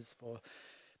centers, for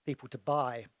people to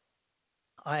buy.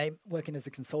 I'm working as a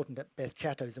consultant at Beth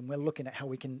Chatto's, and we're looking at how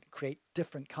we can create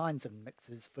different kinds of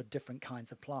mixes for different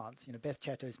kinds of plants. Beth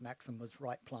Chatto's maxim was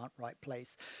right plant, right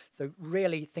place. So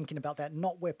really thinking about that,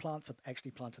 not where plants are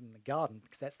actually planted in the garden,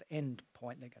 because that's the end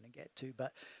point they're going to get to,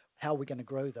 but how we're going to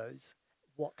grow those.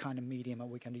 What kind of medium are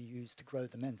we going to use to grow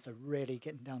them in? So really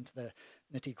getting down to the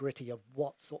nitty-gritty of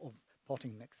what sort of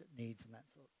potting mix it needs and that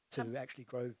sort to actually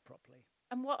grow properly.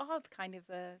 And what are the kind of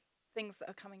things that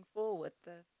are coming forward,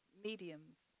 the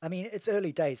mediums? I mean, it's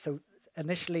early days. So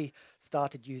initially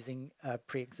started using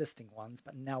pre-existing ones,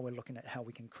 but now we're looking at how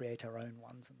we can create our own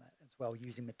ones and that as well,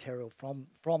 using material from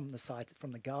the site,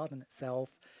 from the garden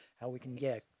itself, how we can,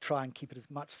 try and keep it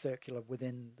as much circular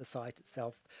within the site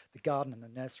itself, the garden and the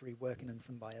nursery working in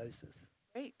symbiosis.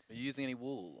 Great. Are you using any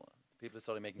wool? People are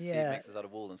starting making seed mixes out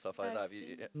of wool and stuff like that.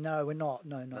 No, we're not.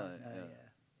 No.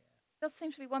 That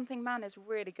seems to be one thing man is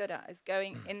really good at, is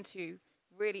going into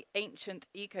really ancient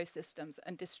ecosystems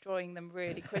and destroying them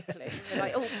really quickly. We're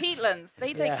like, peatlands,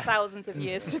 they take thousands of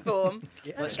years to form.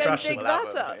 Let's go and dig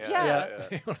that up. Yeah.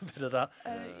 A bit of that.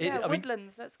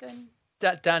 Woodlands, let's go and...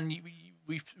 Dan,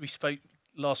 we spoke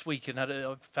last week and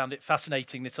I found it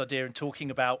fascinating, this idea, and talking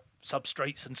about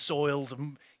substrates and soils.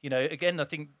 And, again, I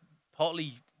think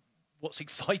partly what's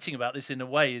exciting about this in a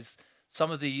way is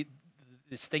some of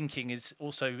this thinking is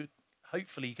also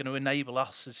hopefully going to enable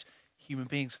us as human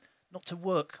beings not to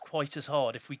work quite as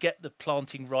hard. If we get the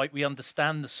planting right, we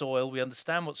understand the soil, we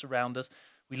understand what's around us,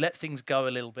 we let things go a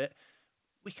little bit,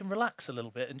 we can relax a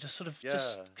little bit and just sort of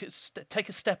just take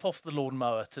a step off the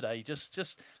lawnmower today.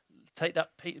 Just take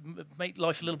that, make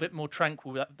life a little bit more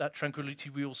tranquil, that tranquility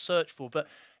we all search for. But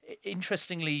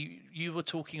interestingly, you were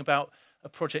talking about a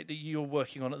project that you're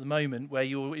working on at the moment where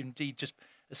you're indeed just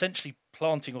essentially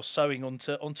planting or sowing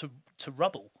onto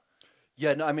rubble.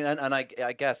 Yeah, no, I mean, and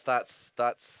I guess that's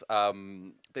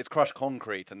it's crushed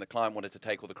concrete, and the client wanted to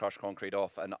take all the crushed concrete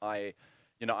off, and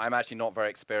I'm actually not very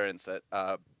experienced at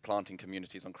planting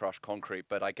communities on crushed concrete,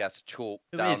 but I guess chalk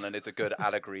down and it's a good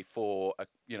allegory for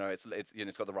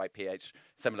it's got the right pH,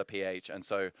 similar pH, and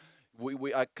so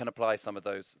I can apply some of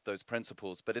those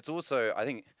principles, but it's also, I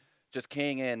think, just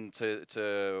keying in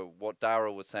to what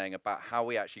Darryl was saying about how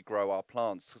we actually grow our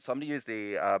plants. Somebody used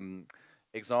the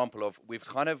example of we've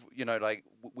kind of,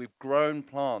 we've grown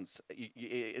plants.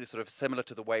 It's sort of similar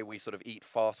to the way we sort of eat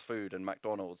fast food and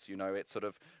McDonald's. It's sort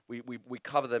of, we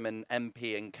cover them in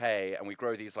MP and K, and we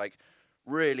grow these like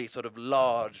really sort of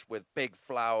large with big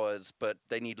flowers, but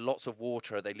they need lots of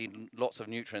water, they need lots of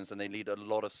nutrients, and they need a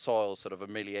lot of soil sort of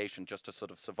amelioration just to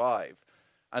sort of survive.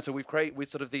 And so we've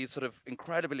sort of these sort of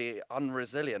incredibly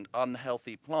unresilient,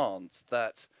 unhealthy plants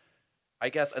that, I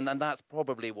guess, and then that's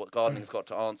probably what gardening's got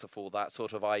to answer for, that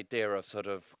sort of idea of sort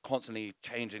of constantly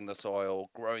changing the soil,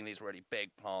 growing these really big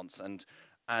plants, but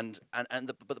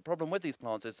the problem with these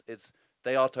plants is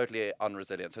they are totally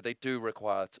unresilient. So they do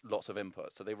require lots of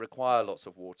input. So they require lots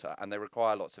of water and they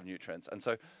require lots of nutrients. And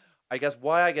so I guess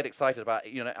why I get excited about,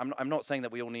 I'm not saying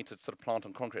that we all need to sort of plant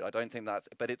on concrete. I don't think that's,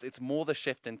 but it's more the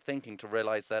shift in thinking to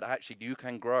realize that actually you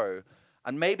can grow,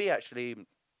 and I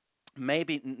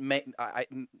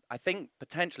think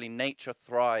potentially nature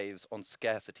thrives on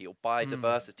scarcity or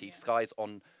biodiversity, skies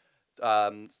on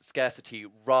scarcity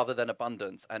rather than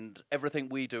abundance. And everything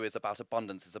we do is about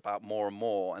abundance, is about more and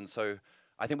more. And so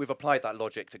I think we've applied that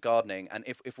logic to gardening. And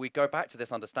if we go back to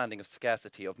this understanding of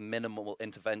scarcity, of minimal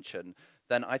intervention,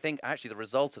 then I think actually the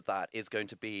result of that is going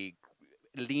to be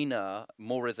leaner,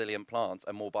 more resilient plants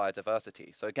and more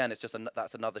biodiversity. So again, it's just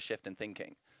that's another shift in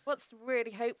thinking. What's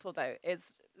really hopeful, though, is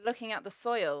looking at the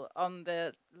soil on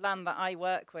the land that I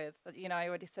work with, I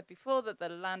already said before that the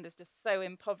land is just so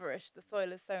impoverished, the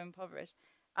soil is so impoverished.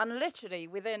 And literally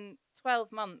within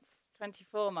 12 months,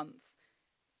 24 months,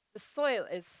 the soil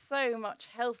is so much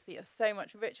healthier, so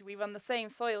much richer. We run the same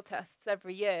soil tests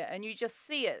every year, and you just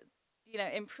see it,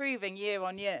 improving year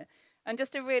on year. And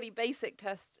just a really basic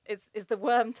test is the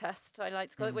worm test, I like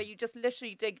to call it, where you just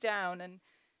literally dig down. And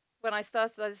when I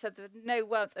started, I said there were no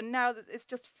worms, and now it's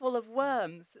just full of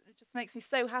worms. It just makes me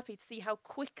so happy to see how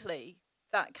quickly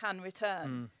that can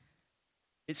return.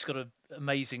 It's got an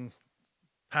amazing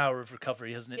power of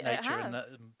recovery, hasn't it, nature? It has.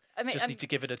 And that, just need to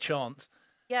give it a chance.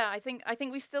 Yeah, I think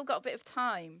we've still got a bit of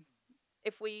time.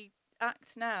 If we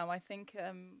act now, I think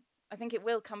it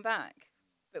will come back.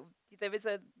 But there is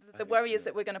the worry is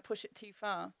that we're going to push it too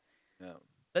far. Yeah.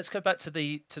 Let's go back to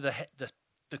the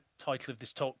title of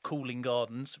this talk, Cooling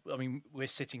Gardens. I mean, we're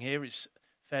sitting here. It's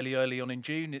fairly early on in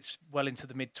June. It's well into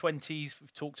the mid-20s.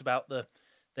 We've talked about the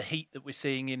heat that we're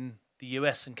seeing in the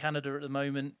US and Canada at the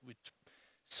moment. We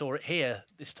saw it here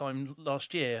this time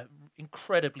last year.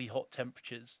 Incredibly hot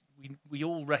temperatures. We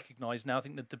all recognise now. I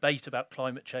think the debate about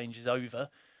climate change is over.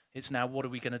 It's now, what are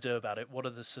we going to do about it? What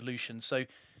are the solutions? So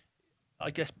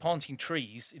I guess planting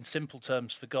trees in simple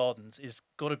terms for gardens is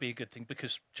got to be a good thing,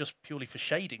 because just purely for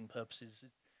shading purposes.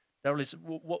 Darryl,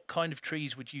 what kind of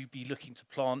trees would you be looking to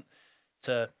plant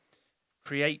to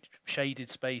create shaded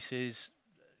spaces,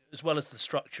 as well as the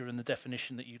structure and the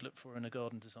definition that you'd look for in a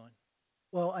garden design?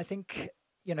 Well, I think,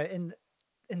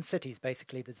 in cities,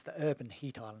 basically, there's the urban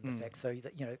heat island effect. So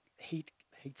that,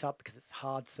 heats up because it's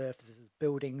hard surfaces,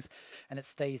 buildings, and it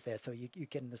stays there. So you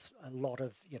get a lot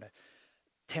of,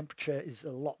 temperature is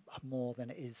a lot more than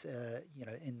it is,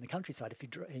 in the countryside.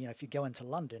 If you go into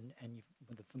London and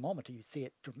with the thermometer, you see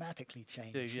it dramatically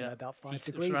change. About 5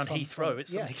 degrees. Around Heathrow, it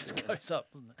suddenly goes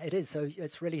up, doesn't it? It is. So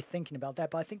it's really thinking about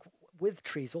that. But I think with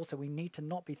trees also, we need to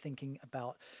not be thinking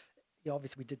about.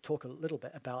 Obviously, we did talk a little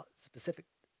bit about specific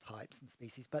types and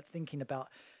species, but thinking about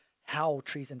how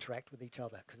trees interact with each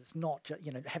other, because it's not just,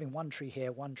 having one tree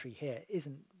here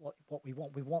isn't what we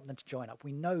want. We want them to join up.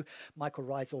 We know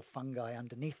mycorrhizal fungi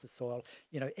underneath the soil,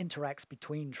 interacts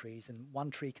between trees, and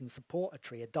one tree can support a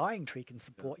tree. A dying tree can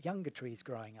support younger trees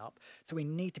growing up. So we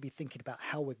need to be thinking about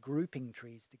how we're grouping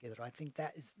trees together. I think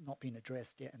that is not being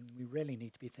addressed yet, and we really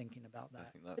need to be thinking about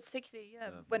that. Particularly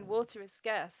when water is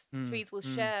scarce, trees will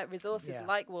share resources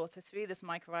like water through this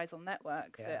mycorrhizal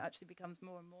network, so it actually becomes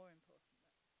more and more important.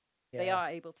 They are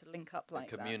able to link up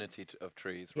like a community of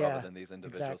trees Yeah, rather than these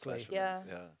individual exactly. specimens.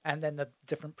 Yeah. And then the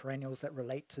different perennials that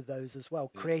relate to those as well.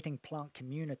 Creating plant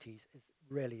communities is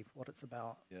really what it's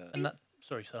about. Yeah. And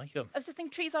sorry, Sally, go on. I just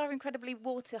think trees are incredibly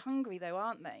water hungry, though,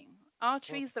 aren't they? Are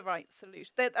trees the right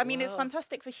solution? It's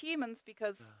fantastic for humans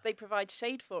because they provide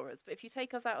shade for us. But if you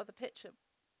take us out of the picture,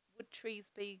 would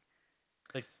trees be?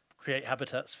 They create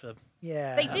habitats for.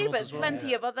 Yeah, they do, but as well.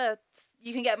 plenty of other.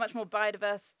 You can get much more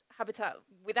biodiverse habitat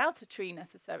without a tree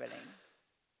necessarily.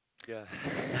 Yeah.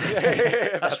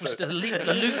 That's just a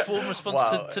lukewarm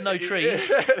response to no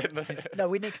trees. No,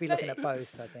 we need to be looking at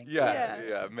both, I think.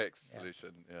 Mixed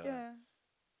solution. Yeah.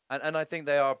 And I think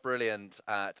they are brilliant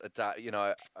at adapt.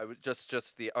 I would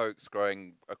just the oaks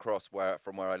growing across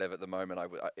from where I live at the moment.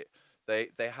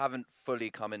 They haven't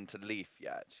fully come into leaf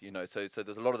yet. So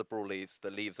there's a lot of the broadleaves. The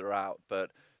leaves are out,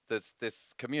 but there's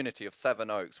this community of 7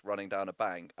 oaks running down a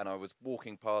bank, and I was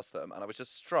walking past them, and I was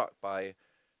just struck by,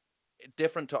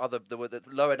 different to other, the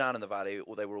lower down in the valley,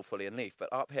 or they were all fully in leaf,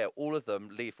 but up here, all of them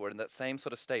leaf were in that same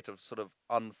sort of state of sort of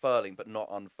unfurling, but not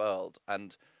unfurled.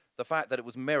 And the fact that it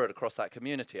was mirrored across that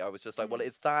community, I was just like, well,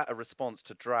 is that a response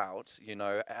to drought?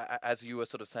 As you were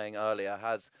sort of saying earlier,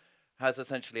 has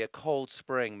essentially a cold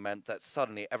spring meant that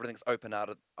suddenly everything's opened up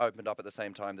at the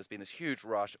same time. There's been this huge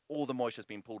rush. All the moisture's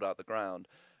been pulled out of the ground.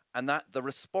 And that the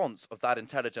response of that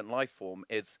intelligent life form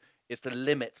is to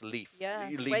limit leaf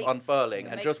unfurling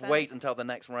and just wait until the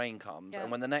next rain comes.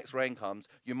 And when the next rain comes,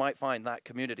 you might find that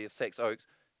community of 6 oaks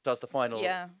does the final.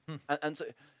 And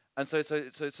so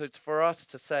for us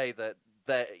to say that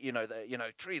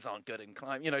trees aren't good in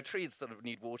climate, trees sort of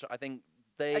need water. I think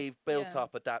they've built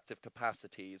up adaptive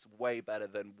capacities way better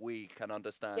than we can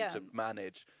understand to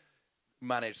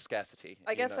manage scarcity.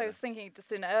 I guess I was thinking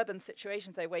just in urban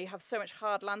situations, though, where you have so much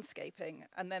hard landscaping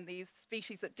and then these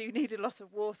species that do need a lot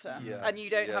of water, and you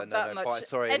don't have that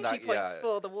much entry points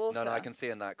for the water. No, I can see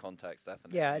in that context,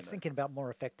 definitely. Yeah, it's thinking about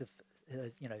more effective,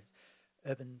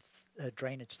 urban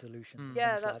drainage solutions.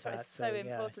 Yeah, and that's like why that. it's so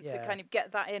important to kind of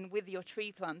get that in with your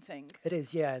tree planting. It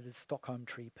is, the Stockholm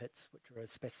tree pits, which are a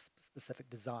specific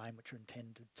design, which are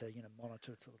intended to,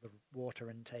 monitor sort of the water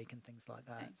intake and things like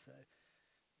that. So.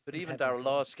 But is even having Darryl,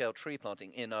 large-scale tree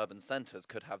planting in urban centres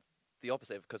could have the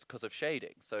opposite because of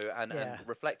shading, and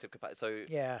reflective capacity.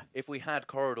 So if we had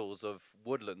corridors of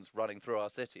woodlands running through our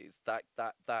cities, that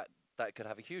could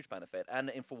have a huge benefit, and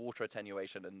for water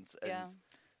attenuation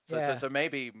so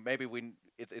maybe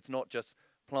it's not just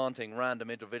planting random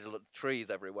individual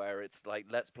trees everywhere. It's like,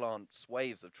 let's plant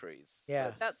swaths of trees.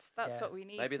 Yeah, that's what we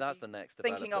need. Maybe that's the next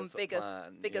thinking on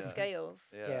plan. bigger scales.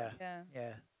 Yeah.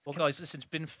 Well, guys, listen, it's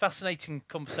been a fascinating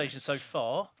conversation so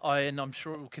far, and I'm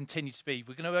sure it will continue to be.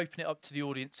 We're going to open it up to the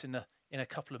audience in a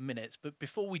couple of minutes, but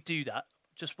before we do that,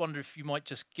 just wonder if you might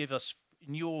just give us,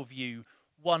 in your view,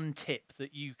 one tip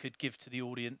that you could give to the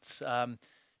audience,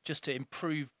 just to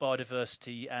improve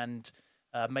biodiversity and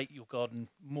make your garden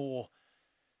more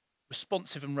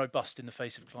responsive and robust in the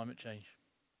face of climate change.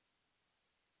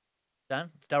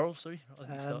 Darryl, sorry.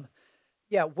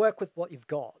 Yeah, work with what you've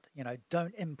got.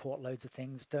 Don't import loads of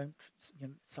things. Don't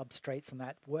substrates and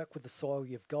that. Work with the soil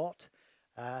you've got.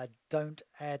 Don't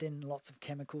add in lots of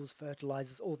chemicals,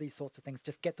 fertilizers, all these sorts of things.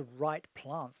 Just get the right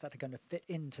plants that are going to fit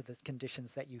into the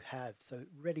conditions that you have. So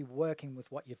really working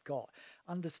with what you've got.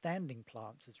 Understanding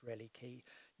plants is really key.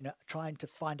 Trying to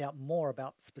find out more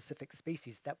about specific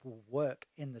species that will work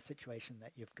in the situation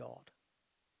that you've got.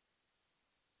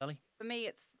 For me,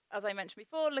 it's, as I mentioned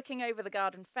before, looking over the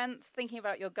garden fence, thinking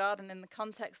about your garden in the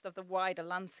context of the wider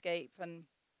landscape, and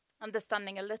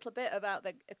understanding a little bit about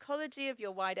the ecology of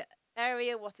your wider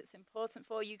area, what it's important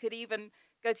for. You could even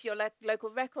go to your local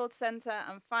record centre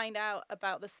and find out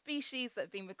about the species that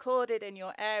have been recorded in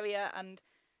your area. And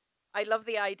I love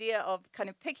the idea of kind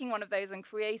of picking one of those and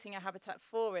creating a habitat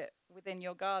for it within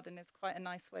your garden. Is quite a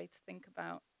nice way to think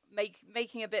about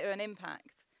making a bit of an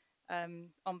impact on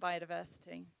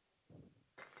biodiversity.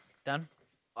 Dan?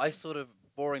 I sort of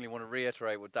boringly want to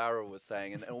reiterate what Darryl was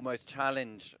saying and almost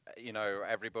challenge,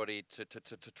 everybody to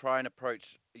try and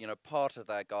approach, part of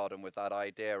their garden with that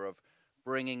idea of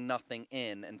bringing nothing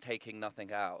in and taking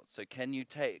nothing out. So can you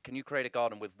create a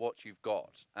garden with what you've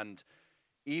got? And,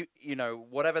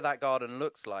 whatever that garden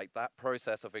looks like, that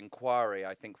process of inquiry,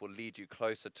 I think, will lead you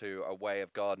closer to a way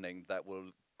of gardening that will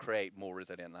create more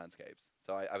resilient landscapes.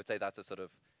 So I would say that's a sort of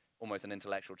almost an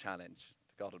intellectual challenge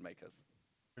to garden makers.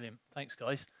 Brilliant. Thanks,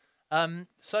 guys.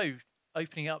 So,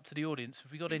 opening up to the audience,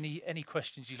 have we got any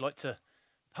questions you'd like to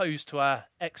pose to our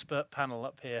expert panel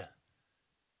up here?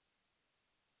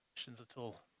 Questions at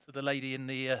all? To the lady in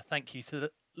the, thank you, to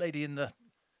the lady in the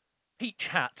peach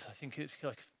hat, I think it's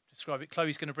like describe it.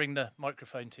 Chloe's going to bring the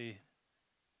microphone to you.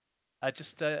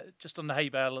 Just on the hay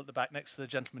bale at the back next to the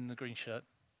gentleman in the green shirt.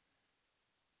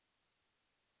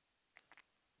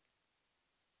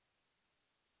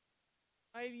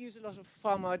 I use a lot of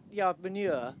farmyard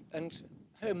manure and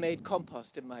homemade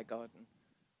compost in my garden.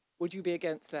 Would you be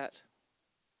against that?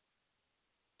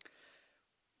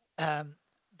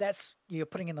 You're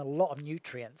putting in a lot of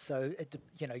nutrients, so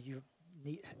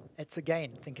it's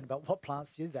again thinking about what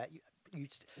plants do that.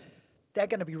 They're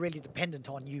going to be really dependent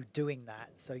on you doing that.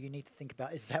 So you need to think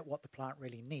about, is that what the plant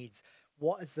really needs?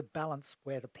 What is the balance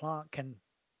where the plant can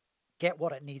get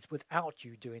what it needs without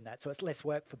you doing that? So it's less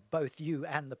work for both you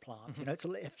and the plant.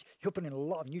 So if you're putting a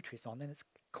lot of nutrients on, then it's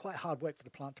quite hard work for the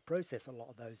plant to process a lot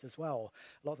of those as well.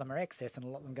 A lot of them are excess, and a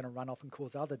lot of them are going to run off and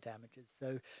cause other damages.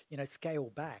 So,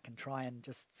 scale back and try and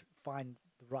just find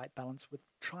the right balance with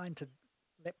trying to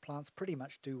let plants pretty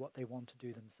much do what they want to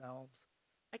do themselves.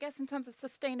 I guess in terms of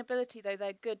sustainability, though,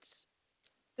 they're good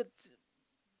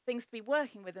things to be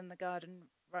working with in the garden,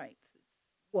 right?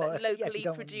 Well, locally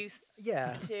produced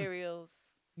materials.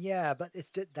 Yeah, but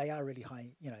they are really high,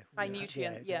 high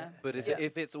nutrient. But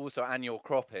if it's also annual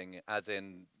cropping, as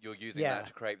in you're using that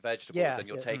to create vegetables and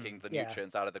you're taking the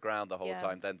nutrients out of the ground the whole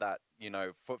time, then that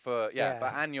for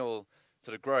annual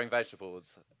sort of growing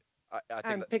vegetables. I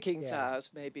think picking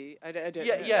flowers, maybe. I don't know.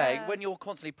 Yeah, when you're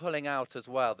constantly pulling out as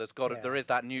well, there is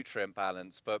that nutrient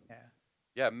balance, but.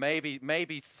 Yeah, maybe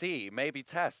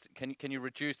test. Can you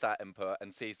reduce that input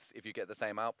and see if you get the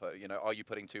same output? Are you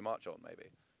putting too much on? Maybe.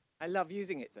 I love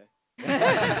using it though.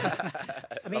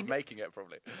 I mean, making it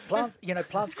probably.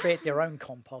 Plants create their own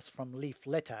compost from leaf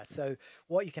litter. So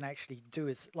what you can actually do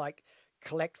is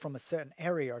collect from a certain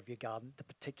area of your garden the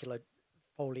particular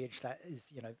foliage that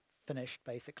is finished,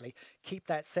 basically, keep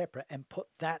that separate and put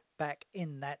that back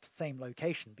in that same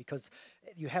location, because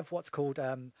you have what's called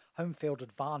home field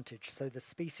advantage. So the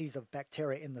species of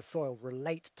bacteria in the soil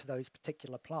relate to those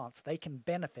particular plants. They can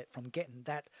benefit from getting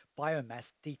that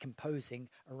biomass decomposing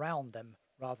around them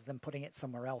rather than putting it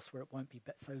somewhere else where it won't be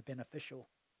so beneficial.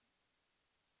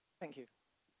 Thank you.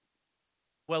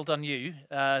 Well done you,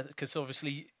 because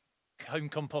obviously home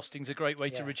composting is a great way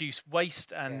to reduce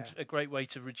waste and a great way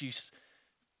to reduce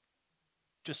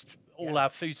just all our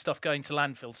food stuff going to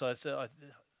landfill. So I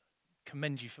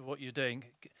commend you for what you're doing.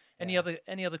 Any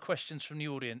other questions from the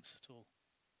audience at all?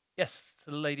 Yes,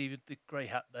 to the lady with the grey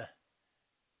hat there.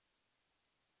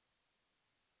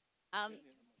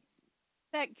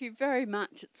 Thank you very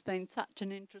much. It's been such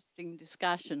an interesting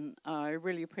discussion. I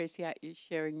really appreciate you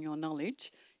sharing your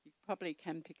knowledge. You probably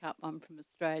can pick up one from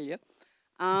Australia.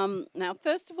 Now,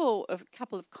 first of all, a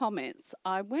couple of comments.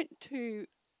 I went to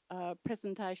a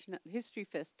presentation at the History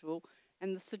Festival,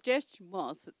 and the suggestion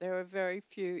was that there are very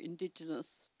few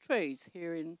Indigenous trees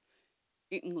here in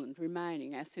England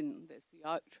remaining, as in there's the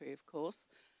oak tree, of course.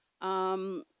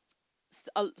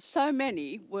 So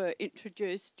many were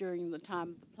introduced during the time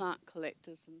of the plant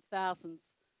collectors, and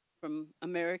thousands from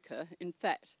America. In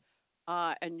fact,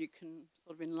 and you can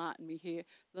sort of enlighten me here,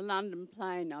 the London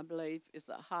plane, I believe, is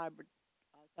a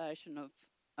hybridisation of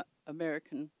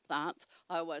American plants.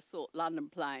 I always thought London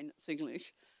plane, it's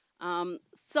English.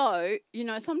 So, you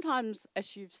know, sometimes,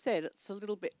 as you've said, it's a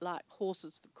little bit like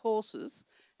horses for courses,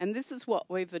 and this is what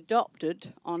we've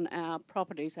adopted on our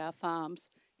properties, our farms,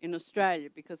 in Australia,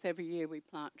 because every year we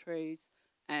plant trees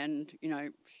and, you know,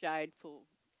 shade for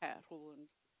cattle and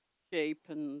sheep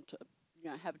and, you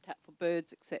know, habitat for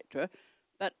birds, etc.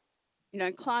 But, you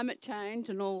know, climate change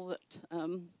and all that,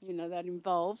 you know, that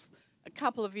involves. A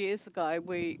couple of years ago,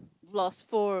 we lost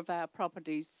 4 of our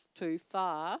properties to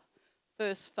fire,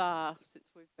 first fire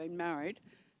since we've been married,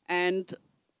 and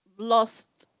lost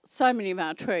so many of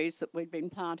our trees that we'd been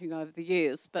planting over the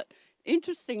years. But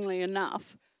interestingly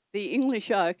enough, the English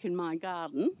oak in my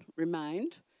garden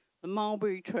remained, the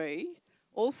mulberry tree,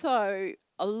 also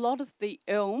a lot of the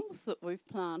elms that we've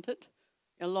planted,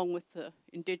 along with the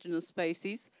indigenous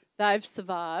species, they've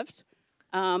survived.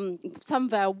 Some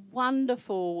of our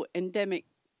wonderful endemic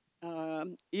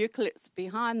eucalypts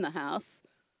behind the house,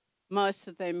 most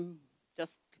of them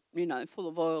just, you know, full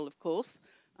of oil, of course,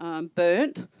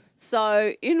 burnt.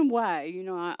 So in a way, you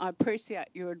know, I appreciate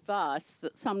your advice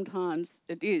that sometimes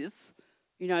it is,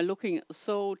 you know, looking at the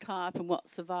soil type and what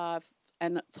survived,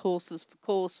 and it's horses for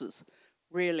courses,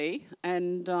 really.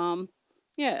 And,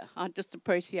 yeah, I just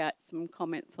appreciate some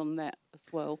comments on that as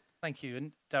well. Thank you.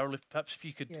 And Darryl, perhaps if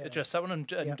you could address that one.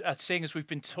 And seeing as we've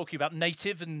been talking about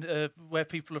native and where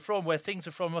people are from, where things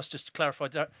are from, I must just clarify,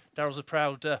 Darryl's a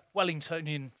proud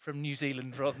Wellingtonian from New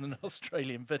Zealand rather than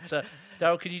Australian. But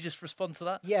Darryl, can you just respond to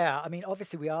that? Yeah, I mean,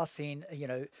 obviously we are seeing, you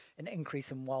know, an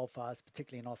increase in wildfires,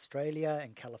 particularly in Australia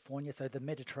and California. So the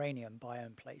Mediterranean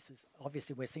biome places.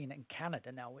 Obviously we're seeing it in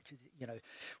Canada now, which is, you know,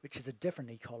 which is a different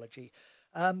ecology.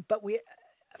 But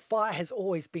fire has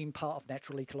always been part of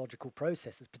natural ecological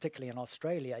processes, particularly in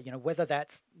Australia, you know, whether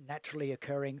that's naturally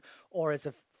occurring or as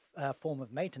a form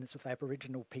of maintenance with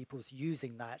Aboriginal peoples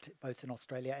using that both in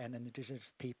Australia and in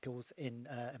Indigenous peoples in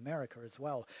America as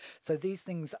well. So these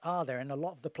things are there, and a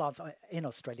lot of the plants in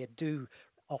Australia do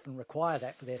often require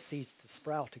that for their seeds to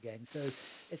sprout again. So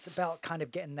it's about kind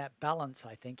of getting that balance,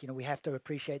 I think. You know, we have to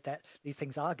appreciate that these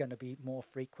things are going to be more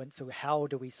frequent. So how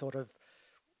do we sort of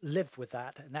live with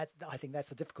that? And I think that's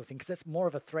the difficult thing, because it's more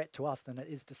of a threat to us than it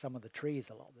is to some of the trees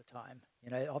a lot of the time. You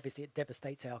know, obviously it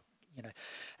devastates our, you know,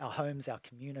 our homes, our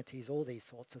communities, all these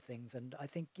sorts of things. And I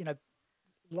think, you know,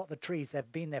 a lot of the trees,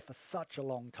 they've been there for such a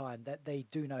long time that they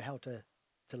do know how to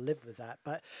live with that.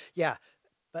 But yeah,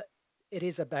 but it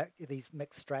is about these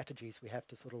mixed strategies we have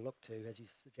to sort of look to, as you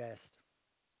suggest.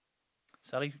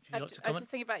 Sally, would you like to comment? I was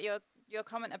just thinking about your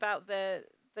comment about the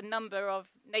number of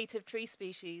native tree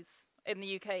species in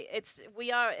the UK.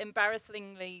 We are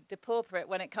embarrassingly depauperate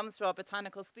when it comes to our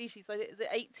botanical species. Is it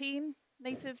 18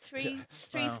 native tree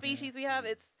species we have?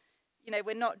 It's, you know,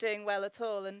 we're not doing well at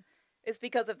all, and it's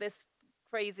because of this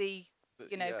crazy,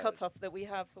 you know, cut-off that we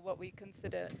have for what we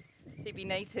consider to be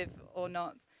native or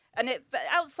not. But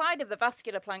outside of the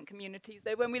vascular plant communities,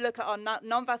 though, when we look at our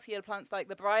non-vascular plants like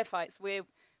the bryophytes, we're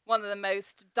one of the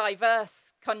most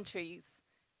diverse countries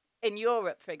in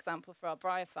Europe, for example, for our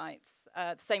bryophytes.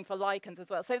 Same for lichens as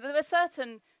well. So there are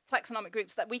certain taxonomic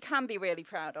groups that we can be really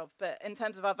proud of, but in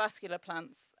terms of our vascular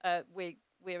plants,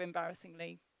 we're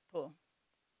embarrassingly poor.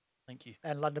 Thank you.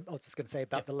 And London, I was just going to say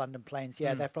about the London plains.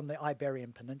 Yeah, they're from the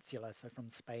Iberian Peninsula, so from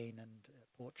Spain and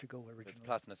Portugal originally. It's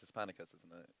Platanus hispanicus,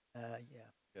 isn't it?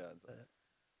 Yeah.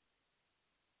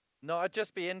 No, I'd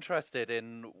just be interested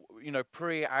in, you know,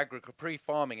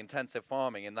 pre-farming, intensive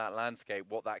farming in that landscape,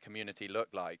 what that community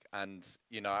looked like. And,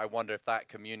 you know, I wonder if that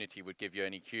community would give you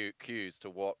any cues to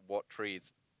what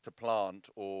trees to plant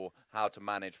or how to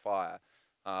manage fire.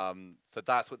 So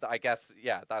that's what, I guess,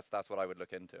 that's what I would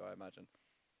look into, I imagine.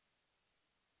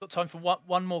 Got time for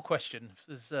one more question.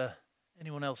 If there's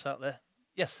anyone else out there.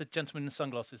 Yes, the gentleman in the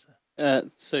sunglasses.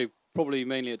 So probably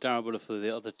mainly at Darryl, but for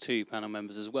the other two panel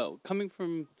members as well. Coming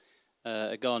from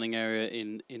a gardening area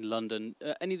in London,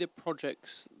 any of the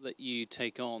projects that you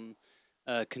take on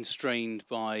constrained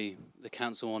by the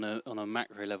council on a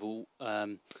macro level,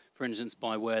 for instance,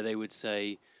 by where they would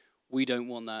say, we don't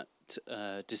want that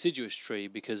deciduous tree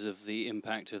because of the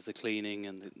impact of the cleaning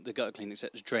and the gutter cleaning,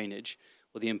 etc., drainage,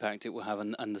 or the impact it will have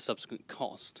and the subsequent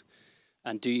cost.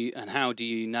 And how do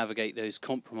you navigate those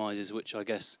compromises, which I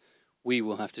guess we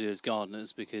will have to do as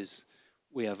gardeners, because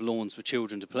we have lawns for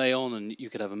children to play on, and you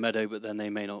could have a meadow, but then they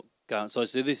may not go outside.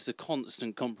 So this is a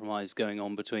constant compromise going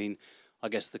on between, I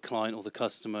guess, the client or the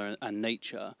customer and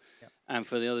nature. Yep. And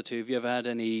for the other two, have you ever had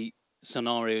any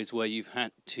scenarios where you've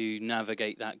had to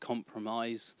navigate that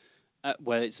compromise,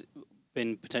 where it's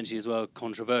been potentially as well a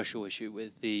controversial issue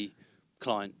with the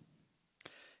client?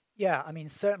 Yeah, I mean,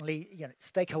 certainly,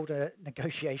 stakeholder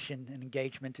negotiation and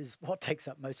engagement is what takes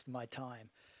up most of my time.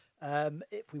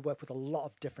 We work with a lot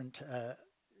of different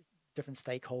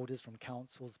stakeholders, from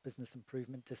councils, business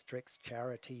improvement districts,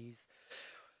 charities,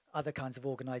 other kinds of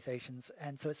organizations.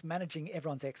 And so it's managing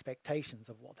everyone's expectations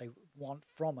of what they want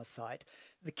from a site.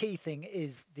 The key thing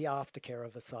is the aftercare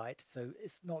of a site. So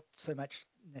it's not so much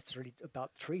necessarily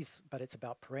about trees, but it's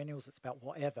about perennials, it's about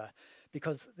whatever,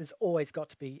 because there's always got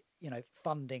to be,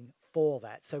 funding for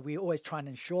that. So we always try and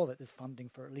ensure that there's funding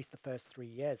for at least the first 3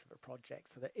 years of a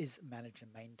project, so that is managed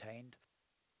and maintained.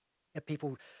 If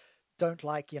people don't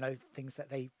like, things that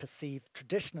they perceive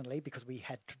traditionally, because we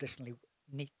had traditionally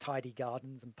neat, tidy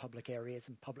gardens and public areas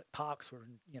and public parks were,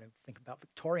 think about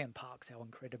Victorian parks, how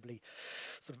incredibly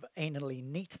sort of anally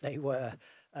neat they were.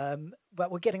 But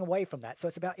we're getting away from that. So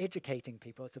it's about educating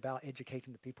people. It's about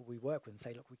educating the people we work with and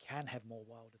say, look, we can have more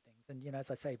wilder things. And, as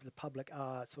I say, the public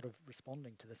are sort of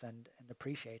responding to this and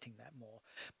appreciating that more.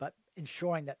 But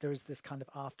ensuring that there is this kind of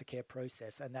aftercare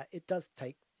process, and that it does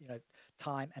take,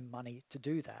 time and money to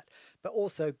do that. But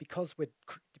also, because we're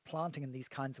planting in these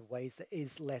kinds of ways, that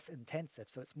is less intensive.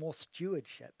 So it's more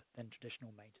stewardship than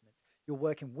traditional maintenance. You're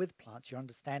working with plants, you're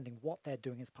understanding what they're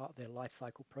doing as part of their life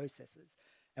cycle processes,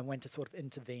 and when to sort of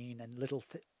intervene, and little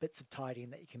bits of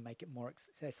tidying that you can make it more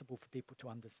accessible for people to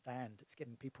understand. It's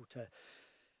getting people to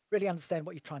really understand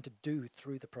what you're trying to do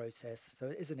through the process. So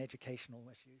it is an educational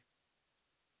issue.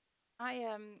 I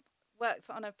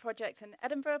worked on a project in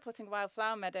Edinburgh, putting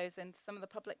wildflower meadows into some of the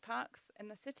public parks in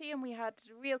the city, and we had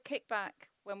real kickback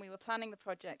when we were planning the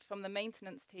project from the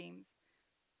maintenance teams.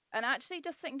 And actually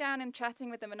just sitting down and chatting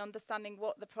with them and understanding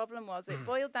what the problem was, it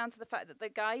boiled down to the fact that the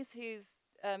guys who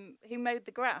mowed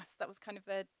the grass, that was kind of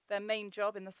their main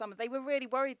job in the summer, they were really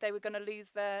worried they were going to lose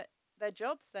their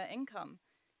jobs, their income.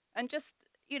 And just,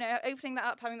 opening that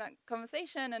up, having that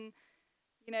conversation and,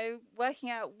 working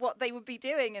out what they would be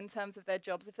doing in terms of their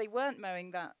jobs if they weren't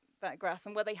mowing that grass,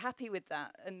 and were they happy with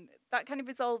that? And that kind of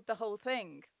resolved the whole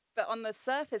thing. But on the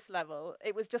surface level,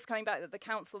 it was just coming back that the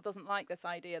council doesn't like this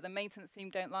idea, the maintenance team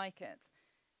don't like it.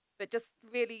 But just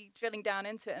really drilling down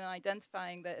into it and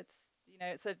identifying that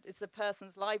it's a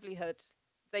person's livelihood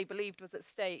they believed was at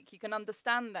stake. You can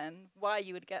understand then why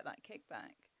you would get that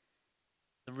kickback.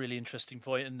 A really interesting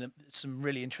point, and some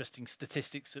really interesting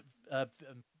statistics of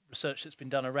research that's been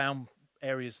done around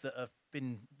areas that have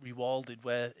been rewilded,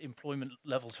 where employment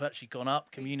levels have actually gone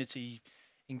up, community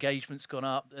engagement's gone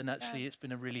up, and actually it's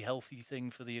been a really healthy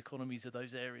thing for the economies of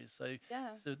those areas. So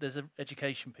there's an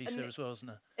education piece there as well, isn't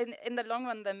there? In the long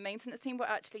run, the maintenance team were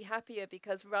actually happier,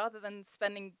 because rather than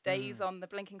spending days on the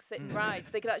blinking sit-and rides,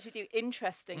 they could actually do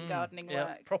interesting gardening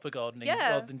work. Proper gardening,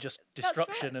 rather than just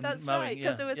destruction and that's mowing. Right,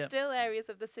 because there were still areas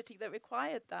of the city that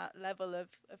required that level of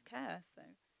care. So.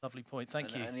 Lovely point,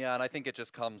 thank you. And I think it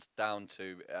just comes down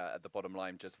to, at the bottom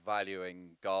line, just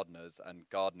valuing gardeners, and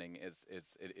gardening is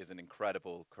an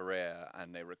incredible career,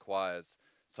 and it requires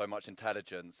so much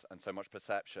intelligence and so much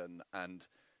perception, and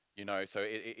so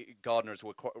gardeners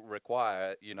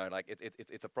require,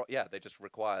 they just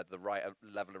require the right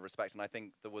level of respect. And I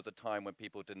think there was a time when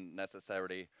people didn't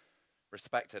necessarily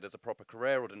respect it as a proper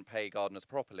career, or didn't pay gardeners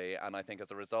properly, and I think as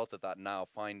a result of that, now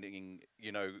finding,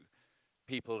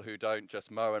 people who don't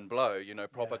just mow and blow,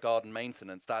 proper garden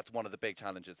maintenance, that's one of the big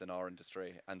challenges in our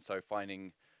industry. And so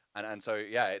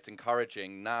it's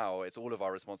encouraging now, it's all of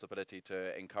our responsibility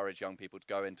to encourage young people to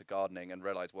go into gardening and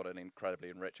realize what an incredibly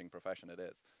enriching profession it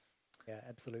is. Yeah,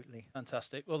 absolutely.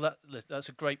 Fantastic. Well, that's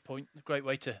a great point, a great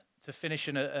way to finish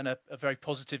in a very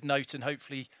positive note, and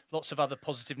hopefully lots of other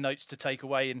positive notes to take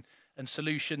away, and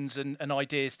solutions and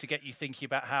ideas to get you thinking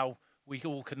about how we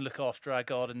all can look after our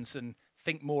gardens and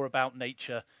think more about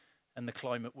nature and the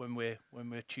climate when we're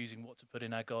choosing what to put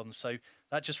in our gardens. So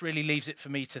that just really leaves it for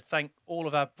me to thank all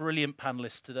of our brilliant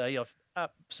panellists today. I've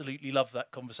absolutely loved that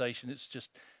conversation. It's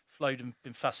just flowed and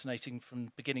been fascinating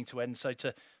from beginning to end. So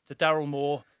to Darryl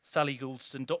Moore, Sally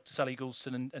Gouldstone, Dr. Sally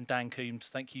Gouldstone, and Dan Coombs,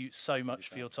 thank you so much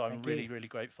for your time. I'm really, really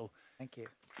grateful. Thank you.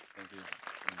 Thank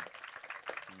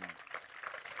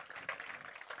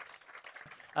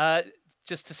you.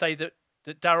 Just to say that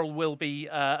Darryl will be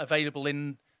available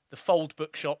in the Fold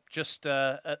bookshop just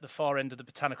at the far end of the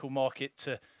Botanical Market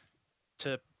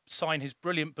to sign his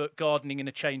brilliant book, Gardening in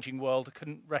a Changing World. I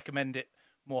couldn't recommend it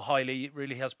more highly. It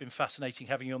really has been fascinating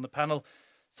having you on the panel.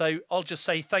 So I'll just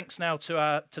say thanks now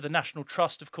to the National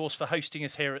Trust, of course, for hosting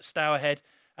us here at Stourhead.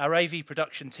 Our AV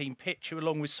production team, PYTCH, who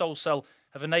along with SolCell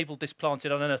have enabled this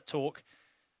Planted Unearthed Talks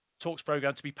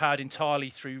programme to be powered entirely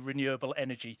through renewable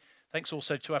energy. Thanks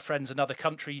also to our friends Another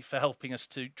Country for helping us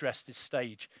to dress this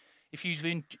stage. If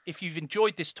you've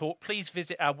enjoyed this talk, please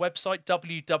visit our website,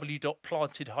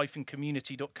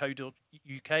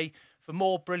 www.planted-community.co.uk, for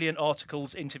more brilliant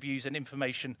articles, interviews and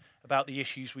information about the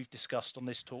issues we've discussed on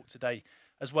this talk today,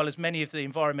 as well as many of the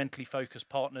environmentally focused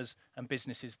partners and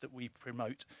businesses that we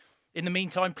promote. In the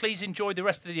meantime, please enjoy the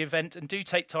rest of the event and do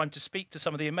take time to speak to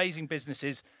some of the amazing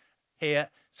businesses here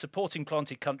supporting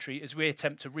Planted Country as we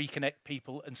attempt to reconnect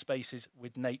people and spaces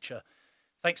with nature.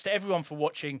 Thanks to everyone for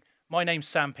watching. My name's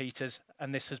Sam Peters,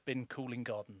 and this has been Cooling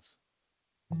Gardens.